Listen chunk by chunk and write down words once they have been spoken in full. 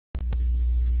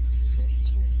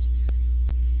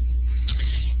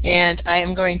And I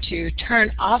am going to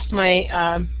turn off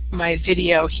my my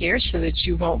video here so that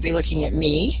you won't be looking at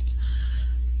me,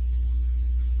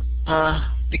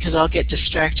 because I'll get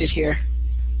distracted here.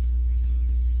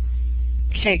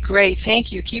 Okay, great.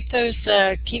 Thank you. Keep those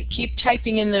keep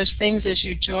typing in those things as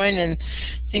you join and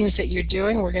things that you're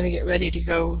doing. We're going to get ready to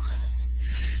go.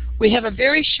 We have a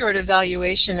very short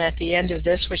evaluation at the end of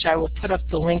this, which I will put up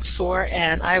the link for,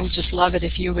 and I would just love it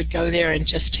if you would go there and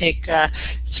just take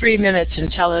 3 minutes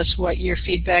and tell us what your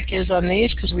feedback is on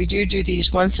these, because we do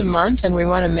these once a month and we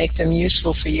want to make them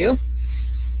useful for you.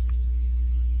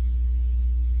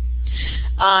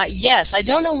 Yes, I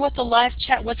don't know what the live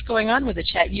chat, what's going on with the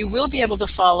chat. You will be able to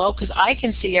follow because I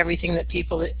can see everything that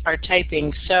people are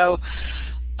typing. So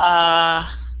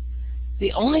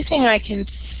the only thing I can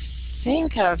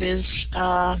think of is,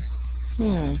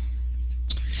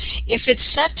 if it's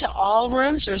set to all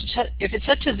rooms, or if it's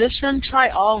set to this room, try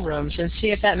all rooms and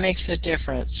see if that makes a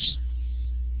difference.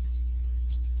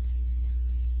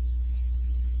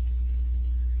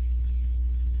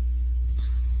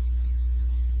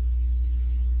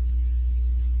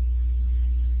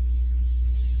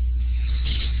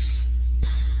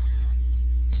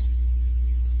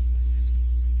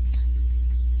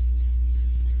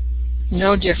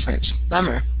 No difference.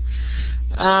 Bummer.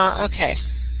 Okay.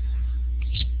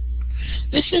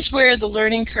 This is where the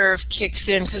learning curve kicks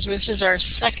in, because this is our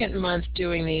second month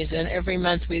doing these, and every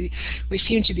month we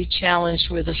seem to be challenged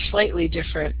with a slightly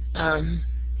different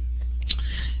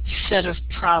set of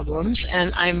problems,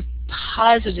 and I'm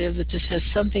positive that this has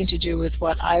something to do with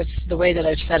the way that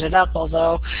I've set it up,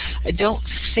 although I don't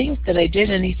think that I did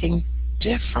anything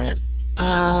different.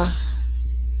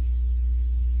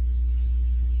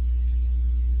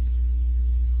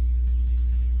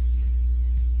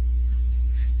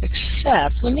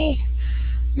 Except, let me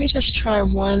just try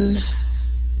one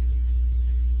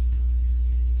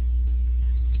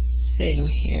thing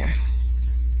here.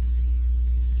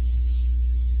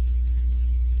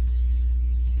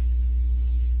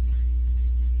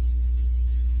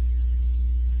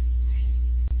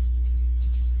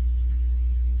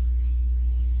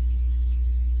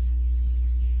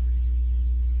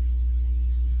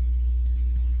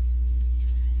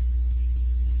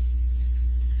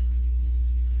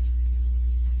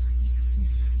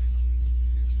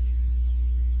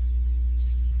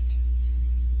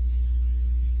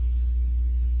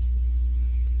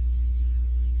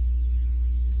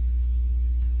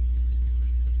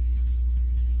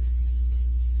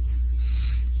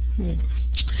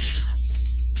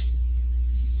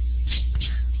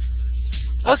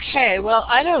 Okay, well,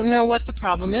 I don't know what the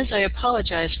problem is. I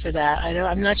apologize for that.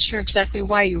 I'm not sure exactly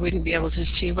why you wouldn't be able to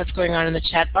see what's going on in the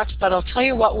chat box, but I'll tell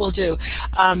you what we'll do.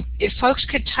 If folks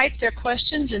could type their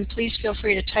questions, and please feel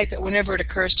free to type it whenever it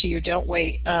occurs to you. Don't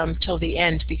wait till the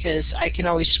end, because I can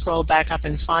always scroll back up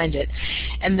and find it.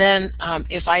 And then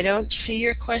if I don't see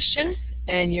your question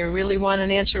and you really want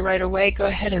an answer right away, go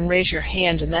ahead and raise your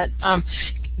hand, and that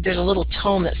there's a little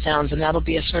tone that sounds, and that'll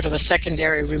be a sort of a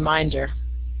secondary reminder.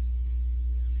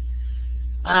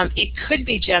 It could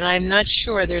be, Jen, I'm not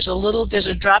sure. There's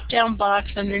a drop-down box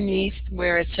underneath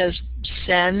where it says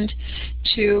send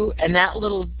to, and that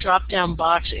little drop-down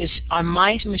box is, on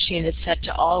my machine, it's set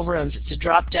to all rooms. It's a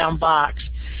drop-down box.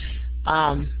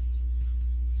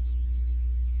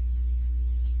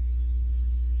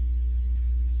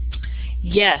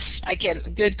 Yes,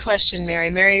 again, good question, Mary.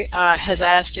 Mary has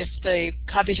asked if the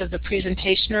copies of the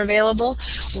presentation are available.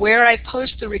 Where I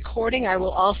post the recording, I will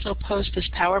also post this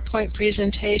PowerPoint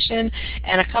presentation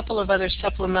and a couple of other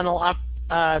supplemental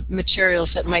materials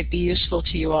that might be useful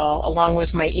to you all, along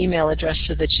with my email address,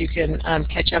 so that you can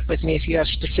catch up with me if you have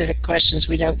specific questions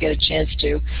we don't get a chance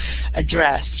to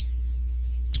address.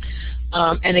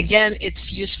 And again,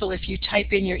 it's useful if you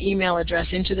type in your email address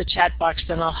into the chat box,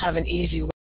 then I'll have an easy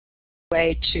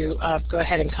way to go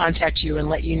ahead and contact you and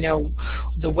let you know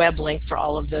the web link for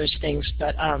all of those things.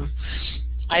 But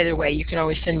either way, you can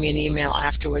always send me an email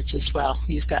afterwards as well.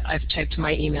 I've typed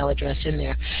my email address in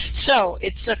there. So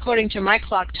it's, according to my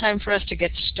clock, time for us to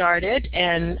get started,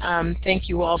 and thank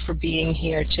you all for being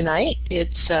here tonight.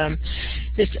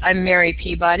 I'm Mary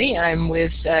Peabody. I'm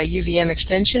with UVM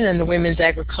Extension and the Women's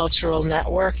Agricultural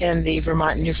Network and the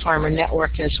Vermont New Farmer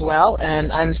Network as well,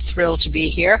 and I'm thrilled to be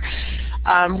here.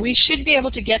 We should be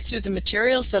able to get through the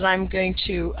materials that I'm going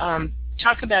to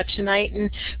talk about tonight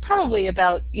in probably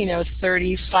about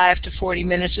 35 to 40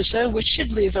 minutes or so, which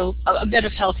should leave a bit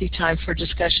of healthy time for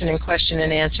discussion and question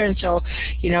and answer. And so,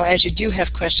 as you do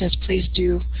have questions, please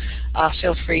do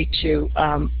feel free to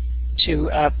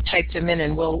type them in,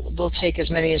 and we'll take as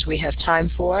many as we have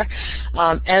time for.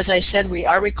 As I said, we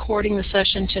are recording the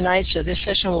session tonight, so this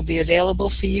session will be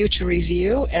available for you to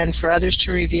review and for others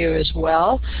to review as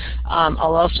well.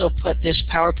 I'll also put this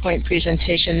PowerPoint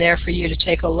presentation there for you to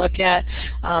take a look at,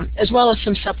 as well as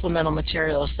some supplemental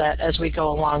materials that, as we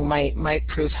go along, might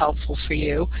prove helpful for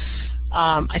you.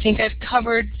 I think I've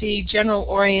covered the general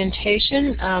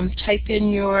orientation. Type in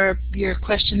your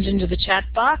questions into the chat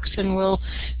box, and we'll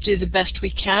do the best we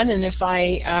can. And if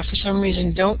I, for some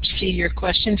reason, don't see your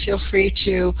question, feel free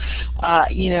to,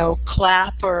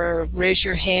 clap or raise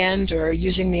your hand or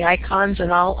using the icons,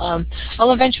 and I'll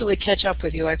eventually catch up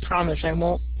with you. I promise. I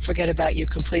won't forget about you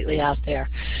completely out there.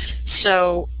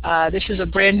 So this is a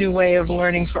brand new way of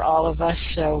learning for all of us,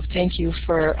 so thank you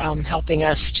for helping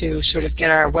us to sort of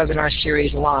get our webinar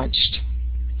series launched.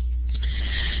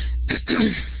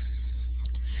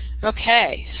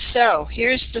 Okay, so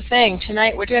here's the thing.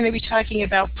 Tonight we're going to be talking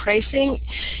about pricing,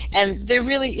 and there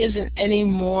really isn't any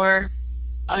more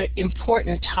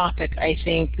important topic, I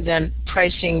think, than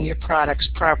pricing your products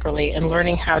properly and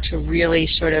learning how to really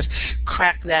sort of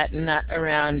crack that nut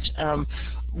around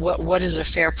what is a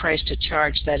fair price to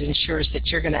charge that ensures that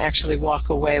you're going to actually walk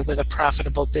away with a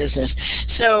profitable business.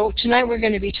 So tonight we're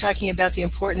going to be talking about the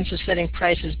importance of setting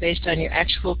prices based on your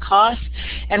actual costs,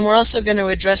 and we're also going to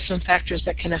address some factors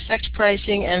that can affect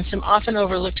pricing and some often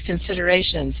overlooked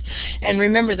considerations. And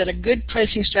remember that a good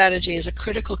pricing strategy is a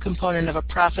critical component of a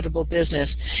profitable business,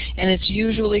 and it's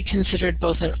usually considered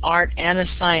both an art and a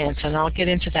science, and I'll get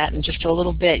into that in just a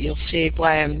little bit. You'll see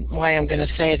why I'm going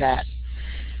to say that.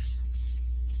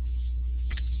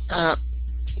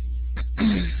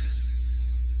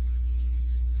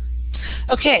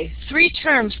 Okay, three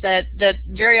terms that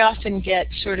very often get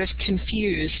sort of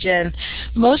confused, and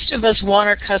most of us want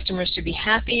our customers to be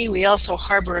happy. We also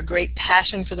harbor a great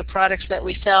passion for the products that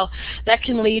we sell. That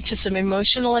can lead to some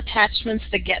emotional attachments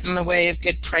that get in the way of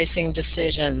good pricing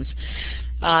decisions.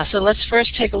 So let's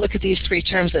first take a look at these three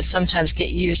terms that sometimes get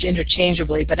used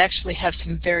interchangeably but actually have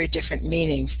some very different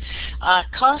meanings.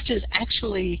 Cost is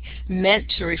actually meant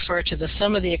to refer to the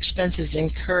sum of the expenses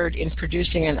incurred in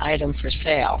producing an item for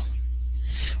sale,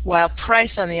 while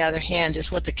price, on the other hand,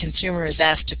 is what the consumer is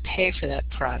asked to pay for that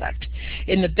product.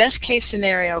 In the best case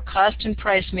scenario, cost and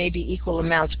price may be equal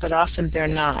amounts, but often they're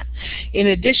not. In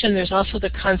addition, there's also the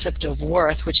concept of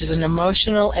worth, which is an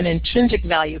emotional and intrinsic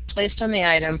value placed on the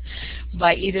item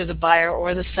by either the buyer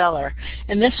or the seller.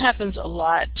 And this happens a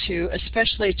lot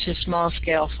especially to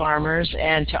small-scale farmers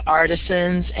and to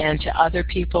artisans and to other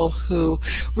people who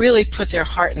really put their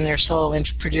heart and their soul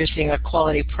into producing a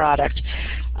quality product.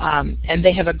 And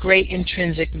they have a great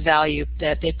intrinsic value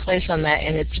that they place on that,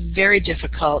 and it's very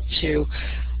difficult to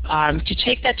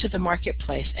take that to the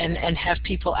marketplace and have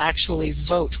people actually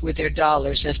vote with their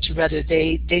dollars as to whether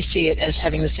they see it as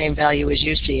having the same value as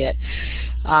you see it.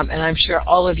 And I'm sure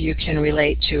all of you can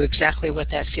relate to exactly what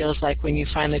that feels like when you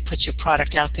finally put your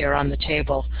product out there on the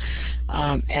table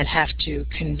and have to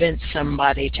convince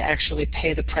somebody to actually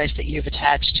pay the price that you've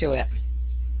attached to it.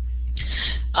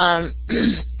 So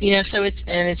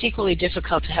it's equally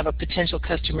difficult to have a potential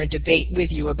customer debate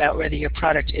with you about whether your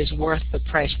product is worth the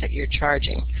price that you're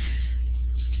charging.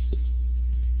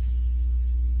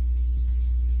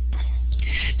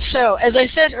 So, as I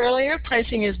said earlier,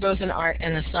 pricing is both an art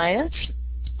and a science.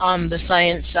 On the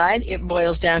science side, it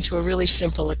boils down to a really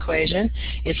simple equation.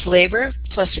 It's labor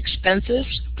plus expenses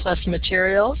plus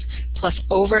materials plus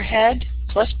overhead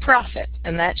plus profit,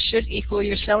 and that should equal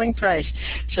your selling price.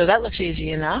 So that looks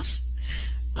easy enough.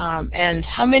 And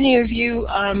how many of you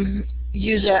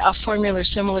use a formula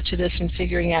similar to this in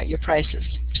figuring out your prices?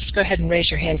 Just go ahead and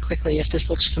raise your hand quickly if this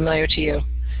looks familiar to you.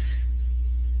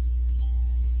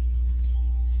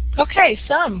 Okay,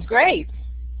 some. Great.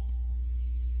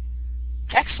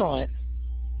 Excellent.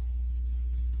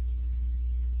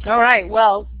 All right,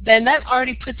 well, then that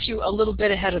already puts you a little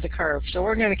bit ahead of the curve, so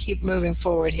we're going to keep moving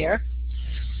forward here.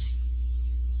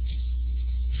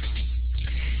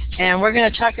 And we're going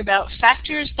to talk about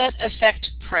factors that affect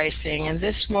pricing, and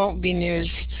this won't be news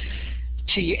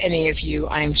to any of you,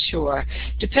 I'm sure.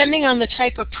 Depending on the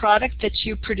type of product that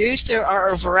you produce, there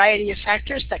are a variety of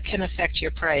factors that can affect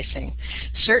your pricing.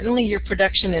 Certainly your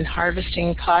production and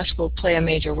harvesting costs will play a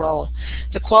major role.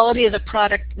 The quality of the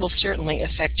product will certainly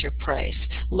affect your price.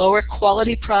 Lower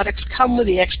quality products come with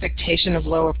the expectation of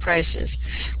lower prices.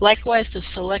 Likewise, the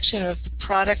selection of the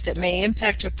product that may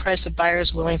impact the price a buyer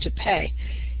is willing to pay.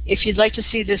 If you'd like to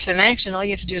see this in action, all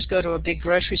you have to do is go to a big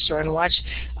grocery store and watch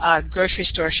grocery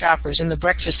store shoppers in the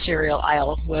breakfast cereal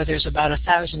aisle, where there's about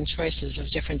 1,000 choices of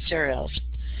different cereals.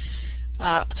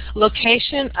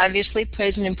 Location obviously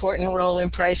plays an important role in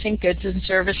pricing. Goods and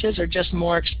services are just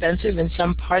more expensive in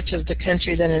some parts of the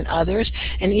country than in others.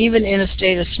 And even in a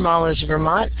state as small as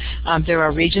Vermont, there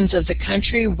are regions of the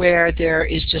country where there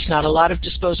is just not a lot of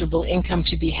disposable income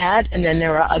to be had, and then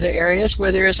there are other areas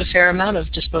where there is a fair amount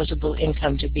of disposable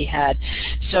income to be had.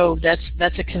 So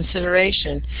that's a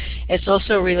consideration. It's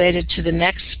also related to the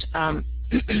next,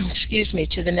 excuse me,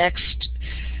 to the next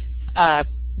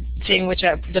thing, which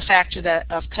the factor that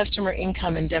of customer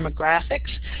income and demographics.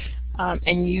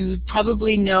 And you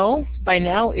probably know by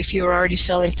now, if you're already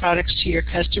selling products to your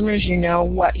customers, you know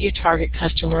what your target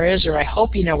customer is, or I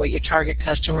hope you know what your target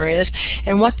customer is,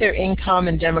 and what their income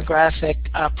and demographic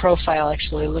profile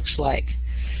actually looks like.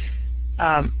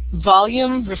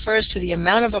 Volume refers to the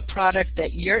amount of a product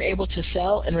that you're able to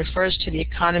sell and refers to the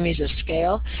economies of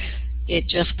scale. It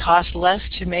just costs less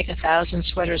to make 1,000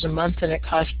 sweaters a month than it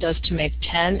does to make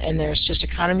 10, and there's just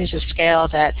economies of scale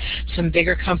that some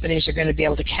bigger companies are going to be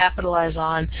able to capitalize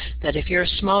on that if you're a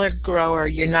smaller grower,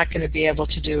 you're not going to be able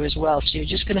to do as well. So you're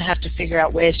just going to have to figure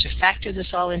out ways to factor this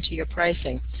all into your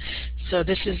pricing. So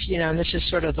this is, this is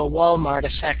sort of the Walmart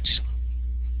effect.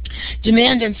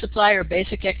 Demand and supply are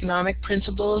basic economic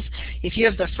principles. If you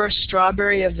have the first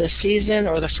strawberry of the season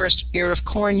or the first ear of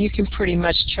corn, you can pretty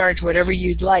much charge whatever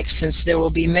you'd like, since there will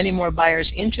be many more buyers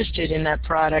interested in that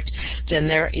product than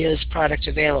there is product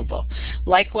available.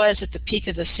 Likewise, at the peak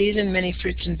of the season, many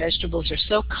fruits and vegetables are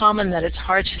so common that it's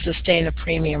hard to sustain a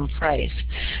premium price.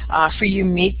 For you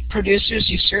meat producers,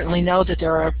 you certainly know that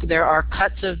there are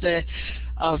cuts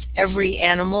of every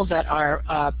animal that are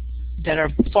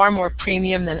far more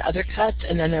premium than other cuts,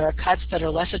 and then there are cuts that are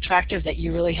less attractive that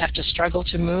you really have to struggle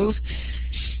to move.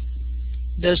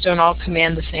 Those don't all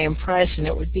command the same price, and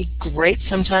it would be great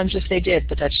sometimes if they did,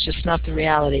 but that's just not the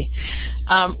reality.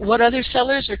 What other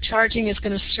sellers are charging is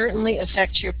going to certainly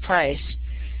affect your price.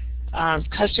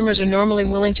 Customers are normally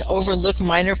willing to overlook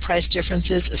minor price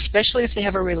differences, especially if they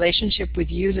have a relationship with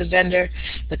you, the vendor,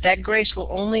 but that grace will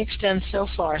only extend so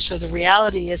far. So the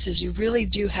reality is you really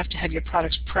do have to have your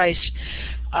products priced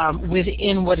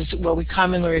within what we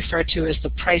commonly refer to as the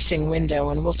pricing window,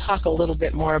 and we'll talk a little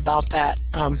bit more about that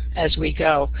as we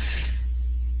go.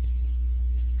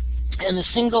 And the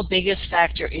single biggest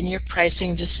factor in your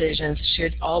pricing decisions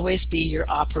should always be your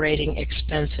operating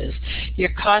expenses. Your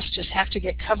costs just have to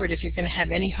get covered if you're going to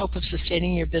have any hope of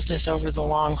sustaining your business over the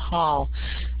long haul.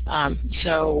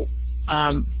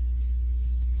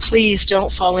 Please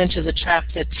don't fall into the trap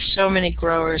that so many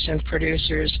growers and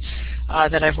producers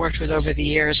that I've worked with over the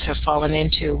years have fallen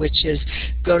into, which is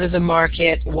go to the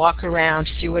market, walk around,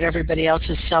 see what everybody else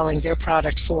is selling their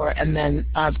product for, and then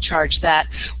charge that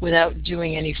without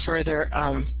doing any further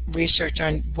research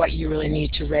on what you really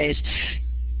need to raise.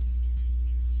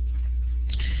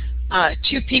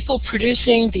 Two people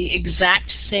producing the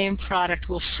exact same product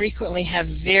will frequently have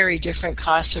very different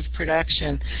costs of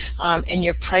production, and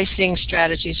your pricing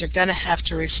strategies are going to have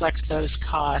to reflect those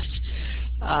costs.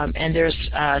 And there's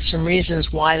some reasons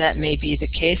why that may be the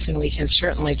case, and we can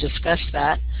certainly discuss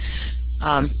that.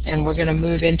 And we're going to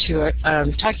move into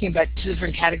talking about two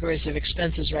different categories of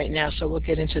expenses right now, so we'll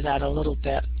get into that a little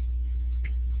bit.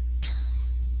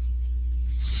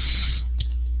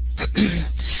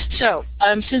 So,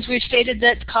 since we've stated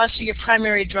that costs are your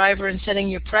primary driver in setting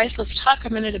your price, let's talk a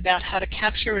minute about how to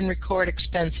capture and record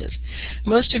expenses.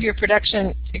 Most of your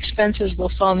production expenses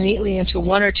will fall neatly into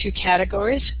one or two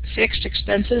categories: fixed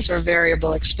expenses or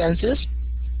variable expenses.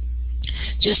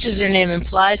 Just as their name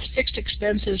implies, fixed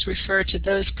expenses refer to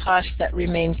those costs that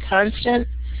remain constant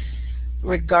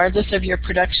regardless of your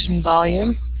production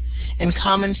volume. And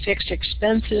common fixed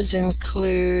expenses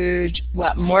include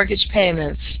mortgage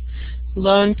payments,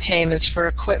 loan payments for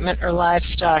equipment or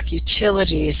livestock,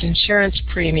 utilities, insurance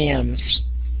premiums.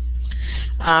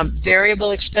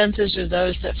 Variable expenses are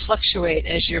those that fluctuate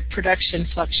as your production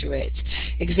fluctuates.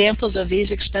 Examples of these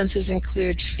expenses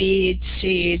include feed,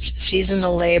 seeds,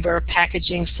 seasonal labor,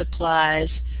 packaging supplies.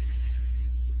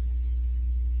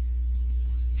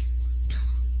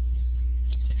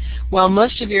 While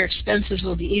most of your expenses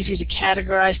will be easy to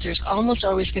categorize, there's almost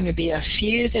always going to be a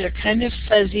few that are kind of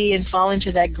fuzzy and fall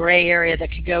into that gray area that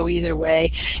could go either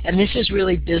way, and this is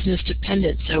really business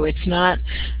dependent. So it's not,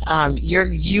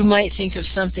 you might think of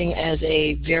something as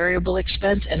a variable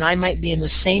expense, and I might be in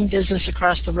the same business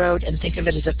across the road and think of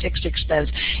it as a fixed expense,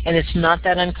 and it's not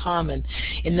that uncommon.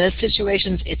 In those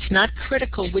situations, it's not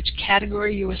critical which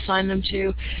category you assign them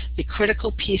to. The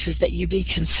critical piece is that you be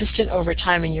consistent over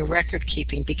time in your record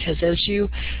keeping, because as you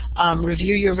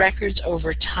review your records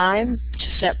over time to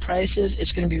set prices,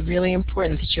 it's going to be really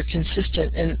important that you're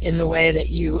consistent in the way that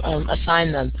you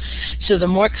assign them. So the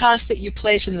more cost that you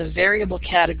place in the variable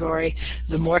category,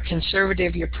 the more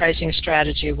conservative your pricing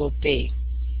strategy will be.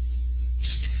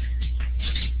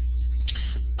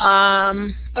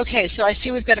 Okay, so I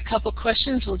see we've got a couple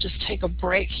questions. We'll just take a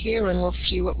break here and we'll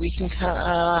see what we can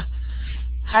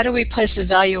how do we place the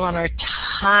value on our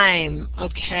time?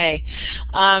 Okay,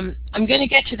 I'm going to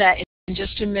get to that in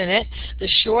just a minute. The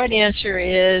short answer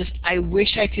is I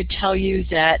wish I could tell you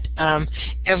that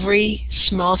every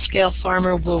small-scale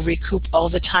farmer will recoup all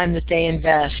the time that they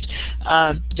invest.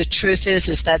 The truth is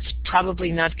that's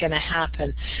probably not going to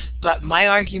happen. But my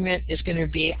argument is going to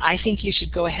be, I think you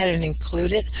should go ahead and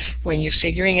include it when you're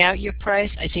figuring out your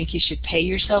price. I think you should pay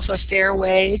yourself a fair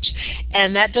wage,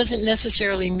 and that doesn't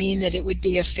necessarily mean that it would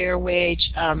be a fair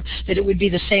wage, that it would be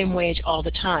the same wage all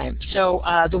the time. So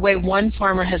the way one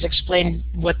farmer has explained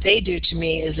what they do to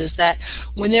me is that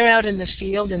when they're out in the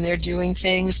field and they're doing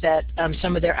things that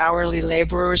some of their hourly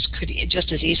laborers could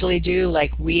just as easily do,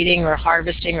 like weeding or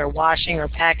harvesting or washing or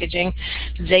packaging,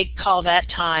 they call that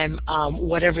time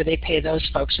whatever they pay those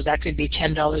folks. So that could be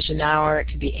 $10 an hour, it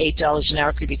could be $8 an hour,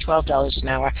 it could be $12 an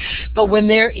hour. But when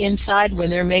they're inside, when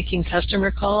they're making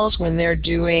customer calls, when they're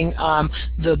doing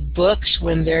the books,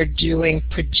 when they're doing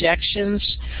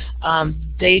projections,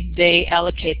 they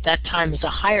allocate that time as a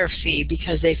higher fee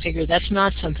because they figure that's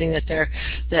not something that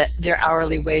their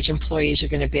hourly wage employees are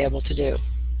going to be able to do.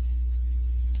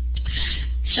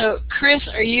 So, Chris,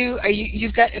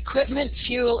 you've got equipment,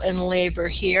 fuel, and labor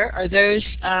here. Are those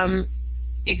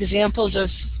examples of,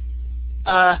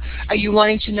 are you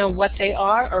wanting to know what they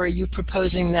are, or are you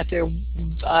proposing that they're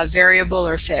variable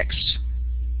or fixed?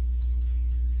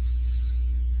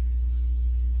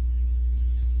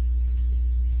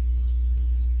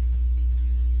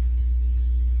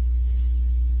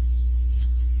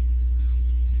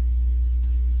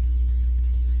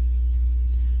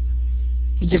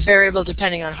 The variable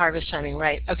depending on harvest timing,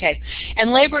 right? Okay,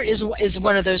 and labor is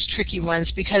one of those tricky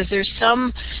ones because there's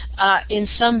some in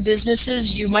some businesses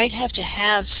you might have to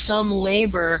have some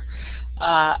labor,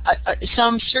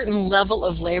 some certain level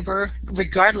of labor,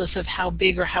 regardless of how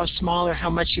big or how small or how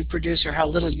much you produce or how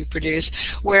little you produce.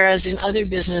 Whereas in other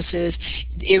businesses,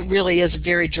 it really is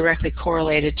very directly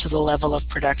correlated to the level of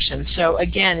production. So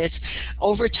again, it's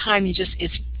over time.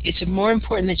 It's more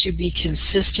important that you be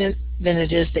consistent than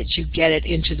it is that you get it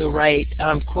into the right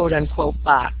quote-unquote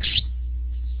box.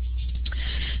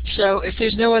 So if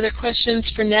there's no other questions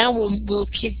for now, we'll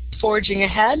keep forging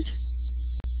ahead.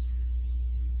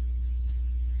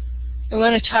 I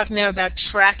want to talk now about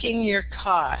tracking your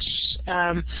costs.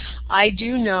 I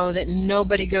do know that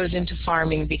nobody goes into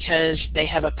farming because they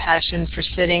have a passion for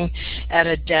sitting at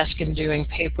a desk and doing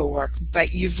paperwork,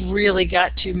 but you've really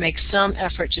got to make some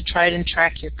effort to try and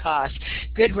track your costs.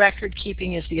 Good record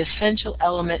keeping is the essential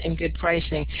element in good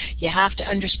pricing. You have to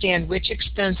understand which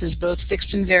expenses, both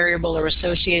fixed and variable, are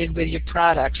associated with your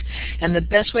products, and the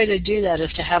best way to do that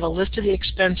is to have a list of the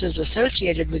expenses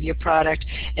associated with your product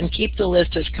and keep the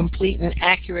list as complete and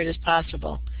accurate as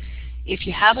possible. If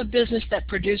you have a business that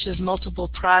produces multiple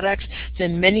products,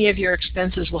 then many of your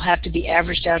expenses will have to be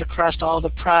averaged out across all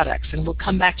the products, and we'll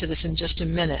come back to this in just a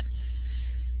minute.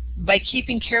 By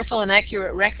keeping careful and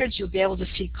accurate records, you'll be able to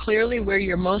see clearly where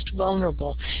you're most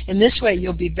vulnerable. In this way,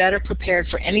 you'll be better prepared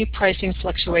for any pricing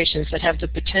fluctuations that have the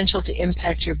potential to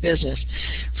impact your business.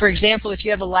 For example, if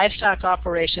you have a livestock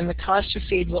operation, the cost of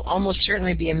feed will almost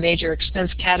certainly be a major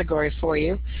expense category for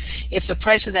you. If the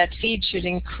price of that feed should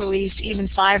increase even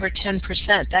 5 or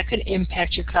 10%, that could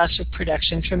impact your cost of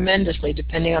production tremendously,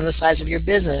 depending on the size of your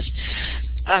business.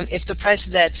 If the price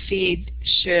of that feed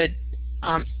should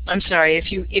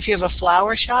if you have a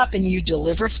flower shop and you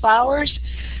deliver flowers,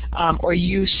 or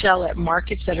you sell at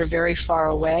markets that are very far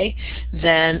away,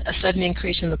 then a sudden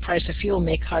increase in the price of fuel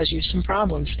may cause you some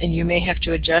problems, and you may have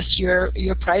to adjust your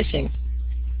pricing.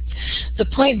 The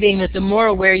point being that the more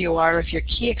aware you are of your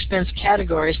key expense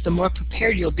categories, the more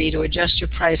prepared you'll be to adjust your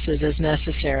prices as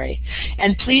necessary.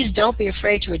 And please don't be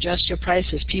afraid to adjust your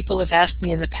prices. People have asked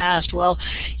me in the past, well,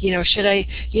 should I,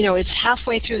 it's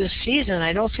halfway through the season,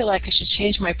 I don't feel like I should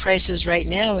change my prices right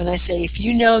now. And I say, if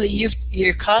you know that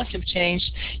your costs have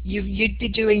changed, you'd be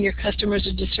doing your customers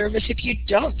a disservice if you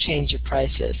don't change your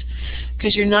prices,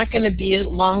 because you're not going to be a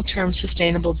long-term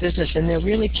sustainable business, and they're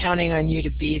really counting on you to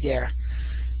be there.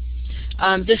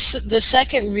 The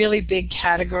second really big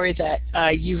category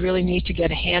that you really need to get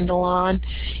a handle on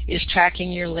is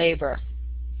tracking your labor.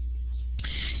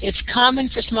 It's common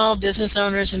for small business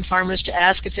owners and farmers to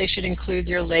ask if they should include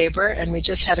their labor, and we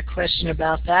just had a question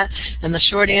about that, and the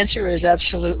short answer is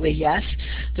absolutely yes.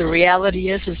 The reality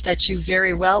is that you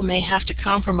very well may have to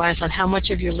compromise on how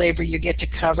much of your labor you get to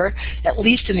cover, at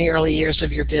least in the early years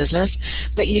of your business,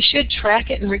 but you should track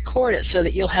it and record it so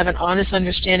that you'll have an honest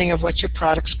understanding of what your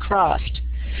products cost.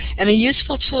 And a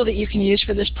useful tool that you can use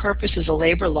for this purpose is a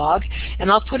labor log, and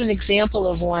I'll put an example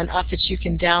of one up that you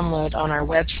can download on our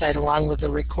website along with the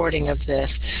recording of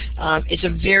this. It's a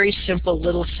very simple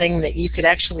little thing that you could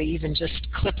actually even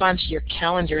just clip onto your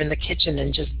calendar in the kitchen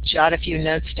and just jot a few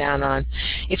notes down on.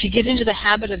 If you get into the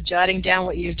habit of jotting down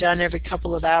what you've done every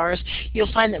couple of hours,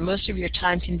 you'll find that most of your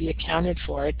time can be accounted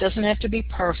for. It doesn't have to be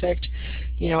perfect.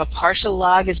 You know, a partial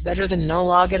log is better than no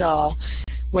log at all.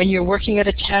 When you're working at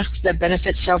a task that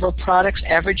benefits several products,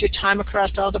 average your time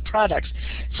across all the products.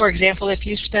 For example, if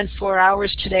you spent 4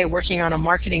 hours today working on a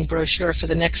marketing brochure for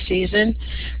the next season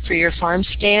for your farm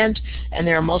stand, and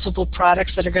there are multiple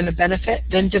products that are going to benefit,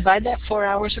 then divide that 4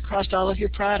 hours across all of your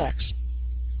products.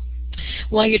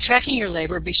 While you're tracking your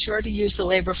labor, be sure to use the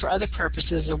labor for other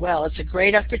purposes as well. It's a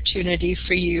great opportunity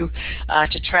for you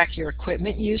to track your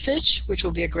equipment usage, which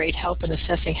will be a great help in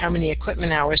assessing how many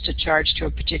equipment hours to charge to a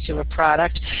particular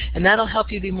product, and that'll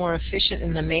help you be more efficient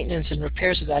in the maintenance and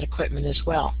repairs of that equipment as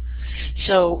well.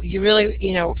 So you really,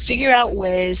 figure out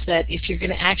ways that if you're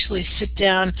going to actually sit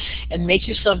down and make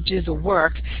yourself do the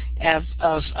work of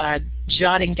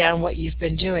jotting down what you've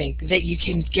been doing, that you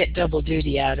can get double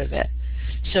duty out of it.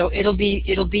 So it'll be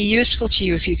useful to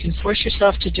you if you can force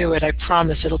yourself to do it. I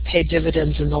promise it'll pay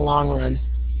dividends in the long run.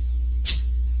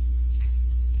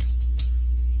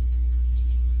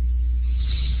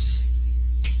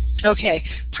 Okay,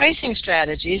 pricing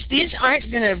strategies. These aren't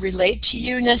going to relate to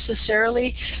you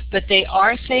necessarily, but they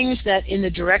are things that in the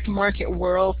direct market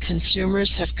world consumers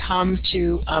have come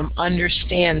to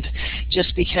understand,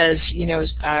 just because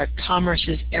commerce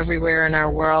is everywhere in our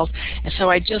world. And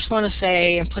so I just want to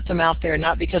say and put them out there,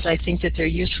 not because I think that they're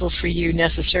useful for you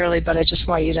necessarily, but I just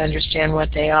want you to understand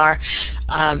what they are.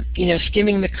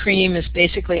 Skimming the cream is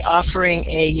basically offering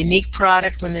a unique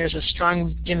product when there's a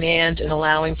strong demand and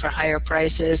allowing for higher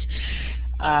prices.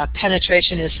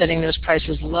 Penetration is setting those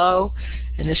prices low,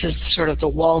 and this is sort of the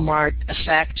Walmart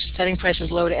effect, setting prices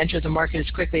low to enter the market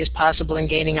as quickly as possible and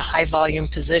gaining a high volume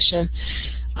position.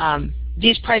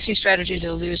 These pricing strategies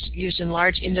are used in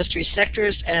large industry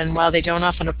sectors, and while they don't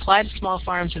often apply to small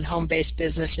farms and home-based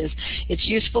businesses, it's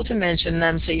useful to mention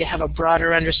them so you have a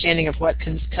broader understanding of what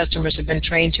customers have been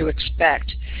trained to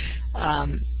expect.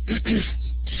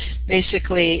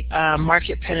 Basically,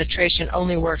 market penetration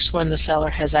only works when the seller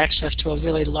has access to a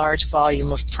really large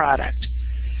volume of product.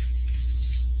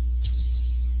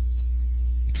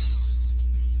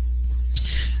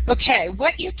 Okay,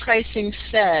 what your pricing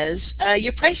says,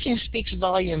 your pricing speaks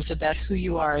volumes about who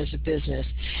you are as a business.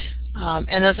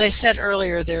 And as I said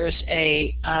earlier, there is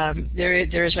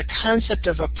a concept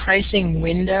of a pricing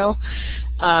window.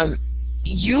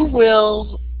 You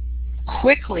will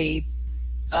quickly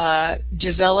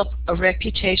develop a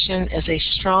reputation as a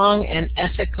strong and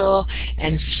ethical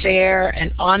and fair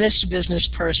and honest business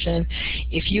person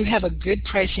if you have a good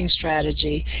pricing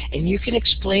strategy and you can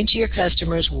explain to your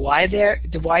customers why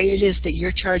it is that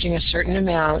you're charging a certain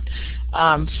amount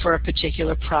for a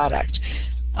particular product.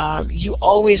 You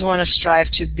always want to strive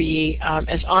to be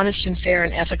as honest and fair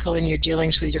and ethical in your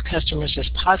dealings with your customers as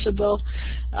possible.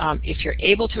 If you're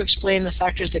able to explain the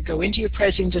factors that go into your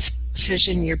pricing decision,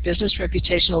 your business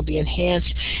reputation will be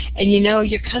enhanced. And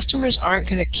your customers aren't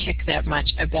going to kick that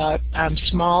much about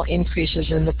small increases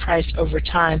in the price over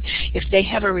time if they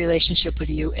have a relationship with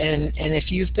you and if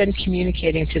you've been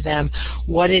communicating to them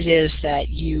what it is that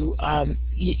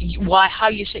how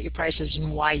you set your prices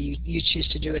and why you choose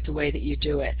to do it the way that you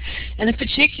do it. And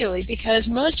particularly because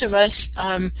most of us,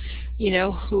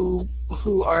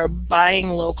 who are buying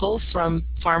local from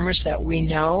farmers that we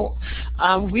know,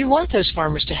 we want those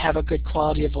farmers to have a good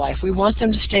quality of life. We want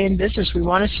them to stay in business. We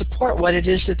want to support what it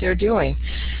is that they're doing.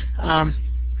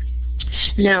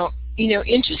 Now,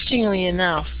 interestingly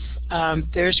enough,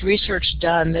 there's research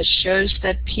done that shows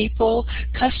that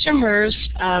customers,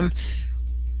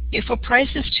 if a price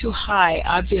is too high,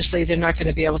 obviously they're not going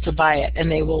to be able to buy it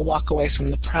and they will walk away from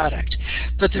the product.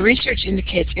 But the research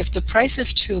indicates if the price is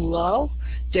too low,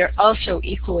 they're also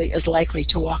equally as likely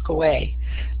to walk away.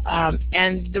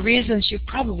 And the reasons you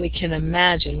probably can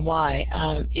imagine why.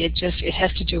 It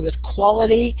has to do with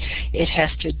quality. It has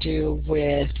to do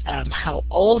with how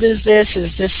old is this?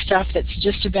 Is this stuff that's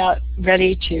just about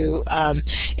ready to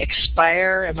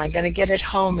expire? Am I going to get it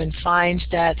home and find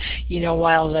that,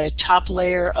 while the top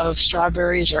layer of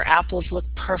strawberries or apples look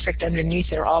perfect, underneath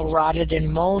they're all rotted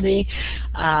and moldy?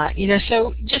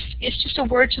 So it's just a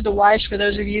word to the wise for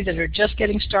those of you that are just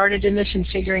getting started in this and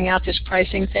figuring out this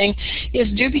pricing thing, is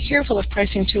do be careful of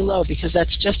pricing too low, because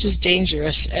that's just as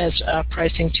dangerous as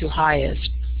pricing too high is.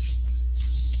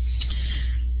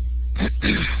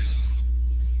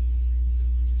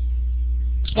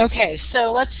 Okay,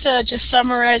 so let's just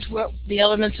summarize what the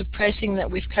elements of pricing that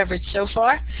we've covered so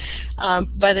far.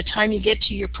 By the time you get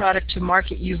to your product to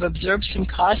market, you've observed some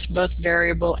costs, both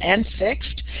variable and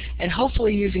fixed, and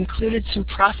hopefully you've included some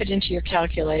profit into your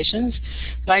calculations.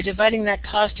 By dividing that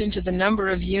cost into the number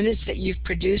of units that you've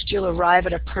produced, you'll arrive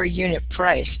at a per unit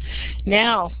price.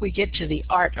 Now we get to the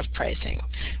art of pricing.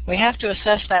 We have to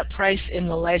assess that price in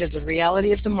the light of the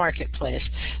reality of the marketplace.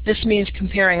 This means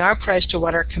comparing our price to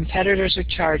what our competitors are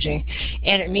charging,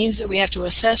 and it means that we have to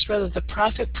assess whether the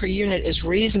profit per unit is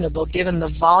reasonable given the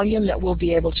volume that we'll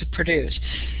be able to produce.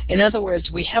 In other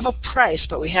words, we have a price,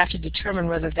 but we have to determine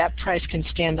whether that price can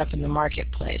stand up in the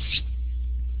marketplace.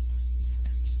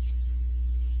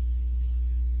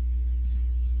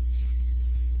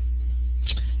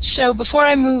 So before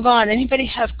I move on, anybody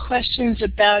have questions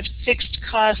about fixed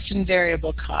costs and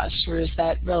variable costs, or is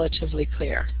that relatively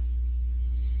clear?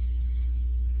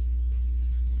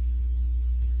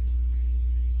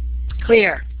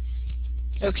 Clear.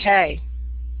 Okay.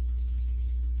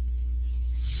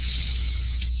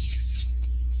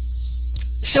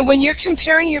 So when you're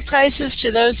comparing your prices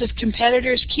to those of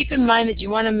competitors, keep in mind that you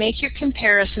want to make your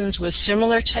comparisons with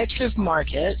similar types of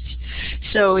markets.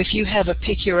 So if you have a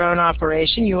pick-your-own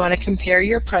operation, you want to compare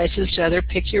your prices to other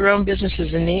pick-your-own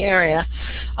businesses in the area.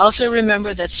 Also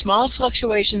remember that small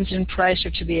fluctuations in price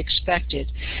are to be expected.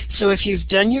 So if you've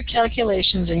done your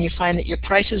calculations and you find that your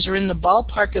prices are in the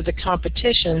ballpark of the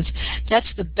competition's, that's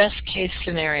the best case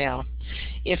scenario.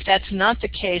 If that's not the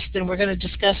case, then we're going to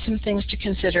discuss some things to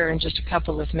consider in just a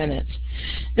couple of minutes.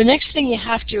 The next thing you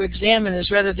have to examine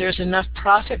is whether there's enough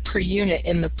profit per unit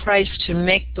in the price to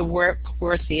make the work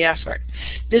worth the effort.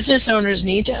 Business owners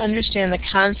need to understand the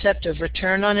concept of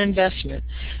return on investment.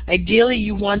 Ideally,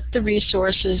 you want the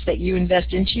resources that you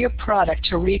invest into your product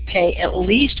to repay at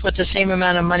least what the same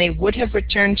amount of money would have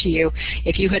returned to you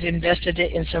if you had invested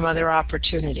it in some other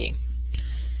opportunity.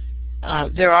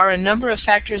 There are a number of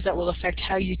factors that will affect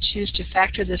how you choose to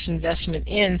factor this investment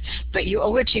in, but you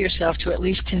owe it to yourself to at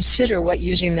least consider what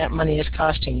using that money is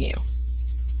costing you.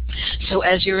 So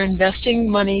as you're investing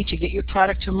money to get your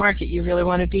product to market, you really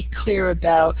want to be clear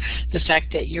about the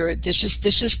fact that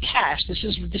this is cash.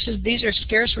 These are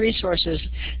scarce resources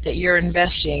that you're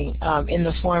investing in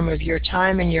the form of your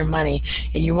time and your money,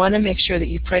 and you want to make sure that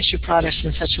you price your products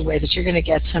in such a way that you're going to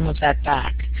get some of that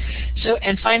back. So,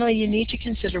 and finally, you need to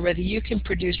consider whether you can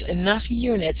produce enough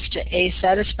units to A,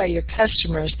 satisfy your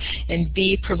customers, and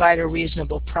B, provide a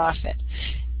reasonable profit.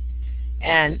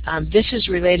 And this is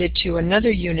related to another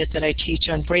unit that I teach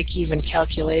on break-even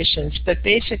calculations. But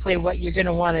basically what you're going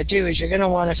to want to do is you're going to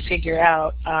want to figure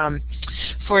out,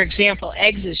 for example,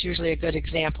 eggs is usually a good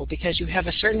example because you have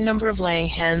a certain number of laying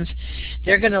hens.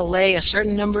 They're going to lay a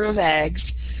certain number of eggs.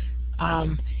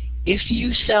 If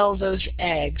you sell those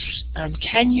eggs,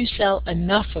 can you sell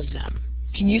enough of them?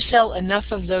 Can you sell enough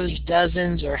of those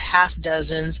dozens or half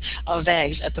dozens of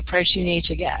eggs at the price you need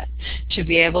to get to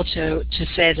be able to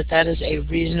say that that is a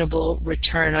reasonable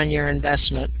return on your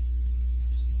investment?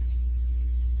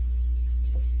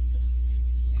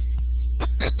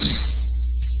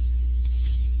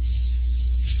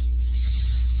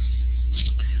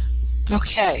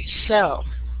 Okay, so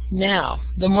now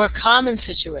the more common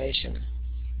situation.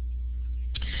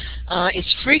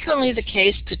 It's frequently the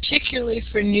case, particularly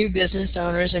for new business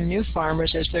owners and new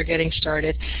farmers as they're getting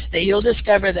started, that you'll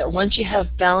discover that once you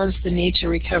have balanced the need to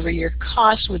recover your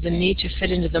costs with the need to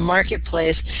fit into the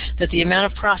marketplace, that the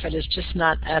amount of profit is just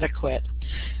not adequate.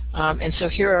 And so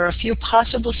here are a few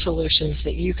possible solutions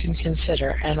that you can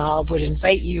consider, and I would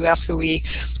invite you after we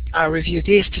review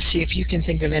these to see if you can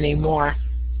think of any more.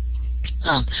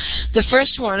 The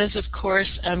first one is, of course,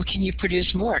 can you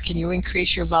produce more? Can you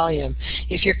increase your volume?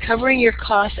 If you're covering your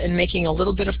costs and making a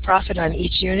little bit of profit on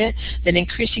each unit, then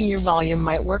increasing your volume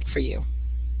might work for you.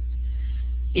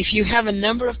 If you have a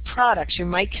number of products, you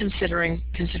might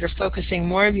consider focusing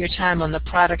more of your time on the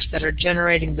products that are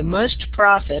generating the most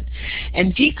profit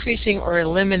and decreasing or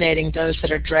eliminating those that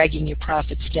are dragging your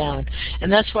profits down. And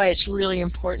that's why it's really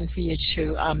important for you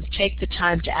to take the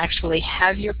time to actually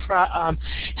have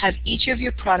have each of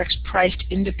your products priced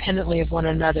independently of one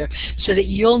another, so that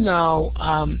you'll know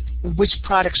which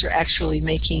products are actually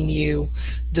making you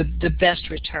the best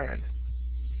return.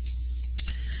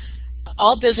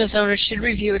 All business owners should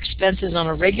review expenses on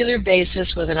a regular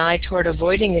basis with an eye toward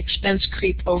avoiding expense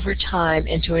creep over time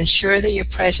and to ensure that your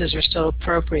prices are still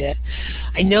appropriate.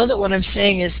 I know that what I'm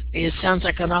saying sounds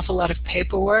like an awful lot of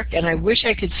paperwork, and I wish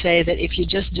I could say that if you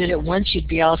just did it once you'd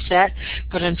be all set,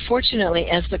 but unfortunately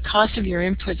as the cost of your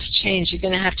inputs change, you're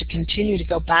going to have to continue to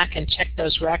go back and check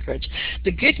those records.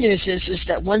 The good news is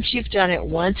that once you've done it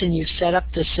once and you've set up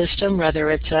the system, whether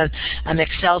it's an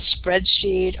Excel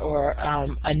spreadsheet or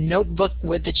a notebook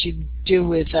that you do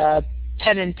with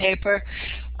pen and paper,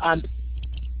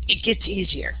 it gets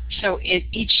easier. So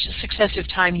each successive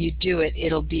time you do it,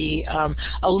 it'll be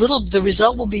the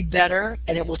result will be better,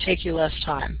 and it will take you less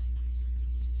time.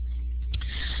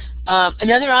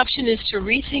 Another option is to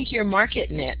rethink your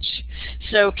market niche.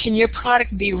 So can your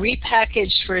product be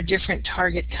repackaged for a different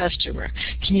target customer?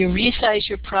 Can you resize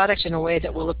your product in a way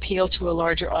that will appeal to a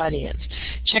larger audience?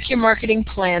 Check your marketing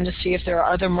plan to see if there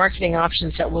are other marketing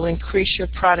options that will increase your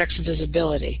product's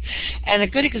visibility. And a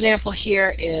good example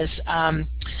here is,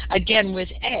 again, with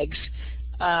eggs.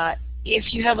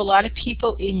 If you have a lot of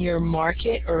people in your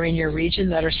market or in your region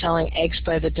that are selling eggs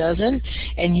by the dozen,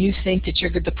 and you think that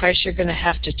the price you're going to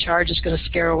have to charge is going to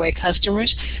scare away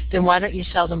customers, then why don't you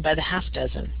sell them by the half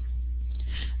dozen?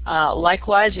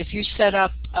 Likewise, if you set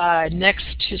up next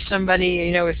to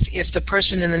somebody, if the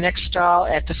person in the next stall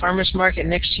at the farmer's market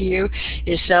next to you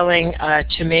is selling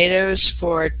tomatoes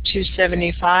for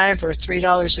 $2.75 or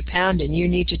 $3 a pound, and you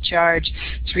need to charge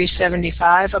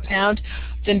 $3.75 a pound,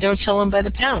 then don't sell them by the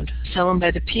pound. Sell them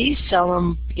by the piece. Sell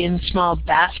them in small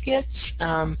baskets.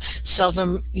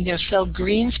 Sell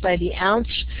greens by the ounce.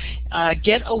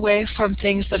 Get away from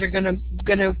things that are going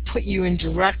to put you in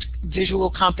direct visual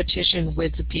competition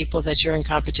with the people that you're in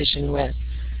competition with.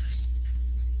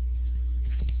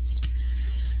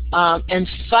 And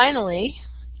finally,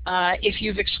 if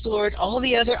you've explored all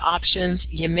the other options,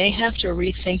 you may have to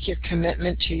rethink your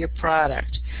commitment to your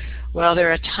product. Well,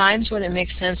 there are times when it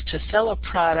makes sense to sell a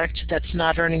product that's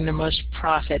not earning the most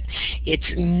profit. It's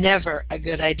never a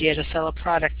good idea to sell a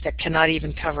product that cannot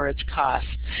even cover its costs.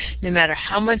 No matter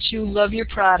how much you love your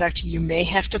product, you may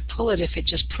have to pull it if it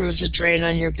just proves a drain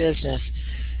on your business.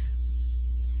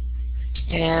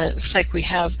 And it looks like we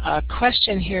have a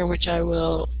question here, which I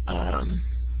will,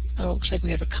 looks like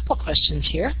we have a couple questions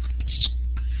here.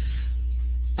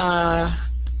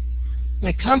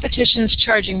 My competition's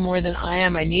charging more than I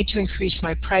am. I need to increase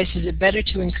my price. Is it better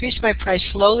to increase my price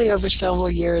slowly over several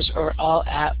years or all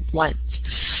at once?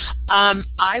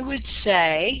 I would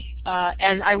say,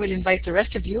 and I would invite the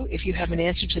rest of you, if you have an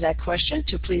answer to that question,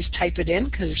 to please type it in,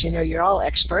 because you're all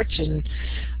experts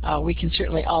and we can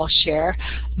certainly all share.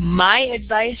 My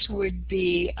advice would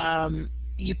be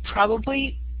you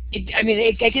probably, I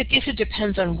guess it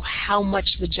depends on how much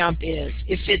the jump is.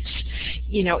 If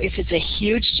it's a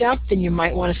huge jump, then you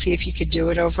might want to see if you could do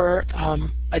it over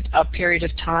a period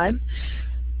of time.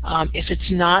 If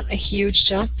it's not a huge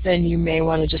jump, then you may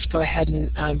want to just go ahead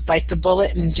and bite the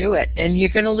bullet and do it. And you're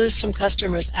going to lose some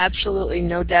customers, absolutely,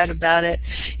 no doubt about it.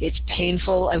 It's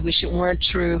painful. I wish it weren't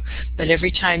true. But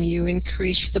every time you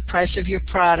increase the price of your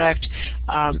product,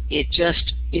 it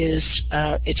just is,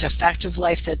 it's a fact of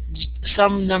life that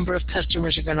some number of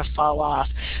customers are going to fall off.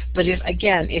 But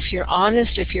if you're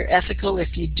honest, if you're ethical,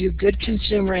 if you do good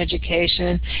consumer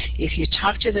education, if you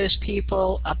talk to those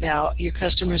people about your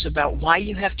customers about why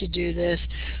you have to do this,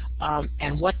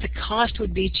 and what the cost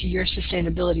would be to your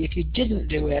sustainability if you didn't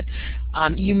do it,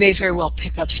 you may very well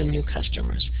pick up some new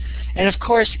customers. And of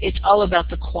course, it's all about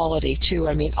the quality too.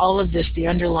 All of this, the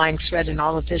underlying thread in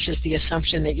all of this is the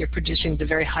assumption that you're producing the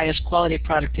very highest quality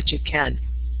product that you can.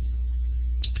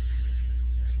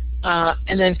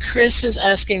 And then Chris is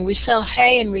asking, we sell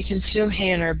hay and we consume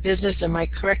hay in our business. Am I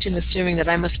correct in assuming that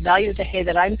I must value the hay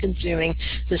that I'm consuming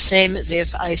the same as if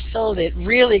I sold it?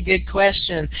 Really good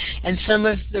question. And some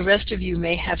of the rest of you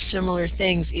may have similar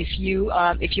things. If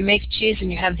you make cheese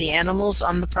and you have the animals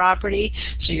on the property,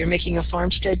 so you're making a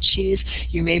farmstead cheese,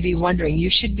 you may be wondering, you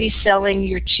should be selling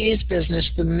your cheese business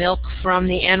the milk from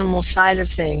the animal side of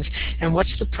things, and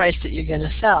what's the price that you're going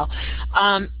to sell?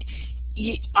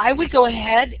 I would go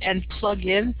ahead and plug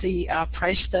in the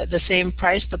price, the same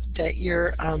price that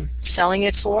you're selling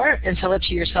it for, and sell it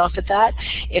to yourself at that.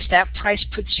 If that price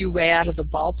puts you way out of the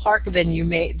ballpark,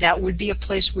 then that would be a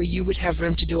place where you would have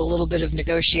room to do a little bit of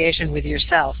negotiation with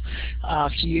yourself. So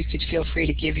you could feel free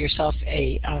to give yourself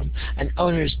an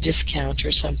owner's discount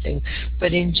or something.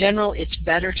 But in general, it's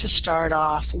better to start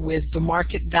off with the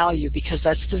market value, because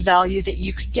that's the value that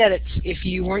you could get it if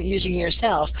you weren't using it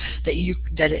yourself, that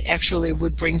it actually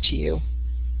would bring to you.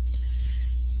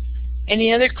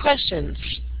 Any other questions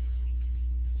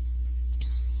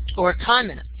or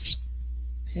comments?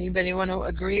 Anybody want to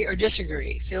agree or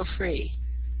disagree? Feel free.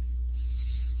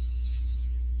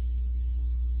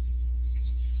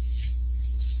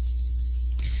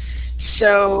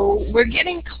 So we're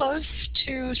getting close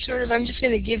to I'm just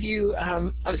going to give you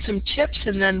some tips,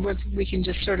 and then we can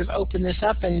just sort of open this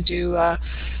up and do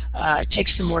take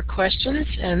some more questions,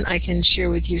 and I can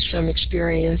share with you some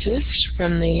experiences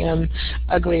from the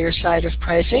uglier side of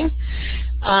pricing.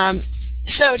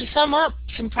 So to sum up,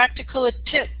 some practical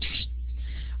tips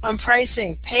on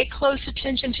pricing. Pay close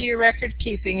attention to your record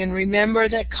keeping, and remember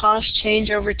that costs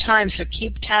change over time, so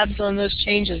keep tabs on those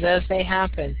changes as they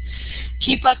happen.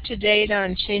 Keep up to date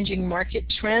on changing market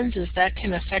trends, as that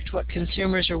can affect what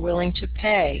consumers are willing to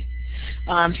pay.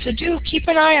 So do keep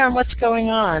an eye on what's going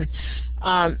on.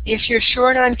 If you're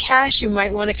short on cash, you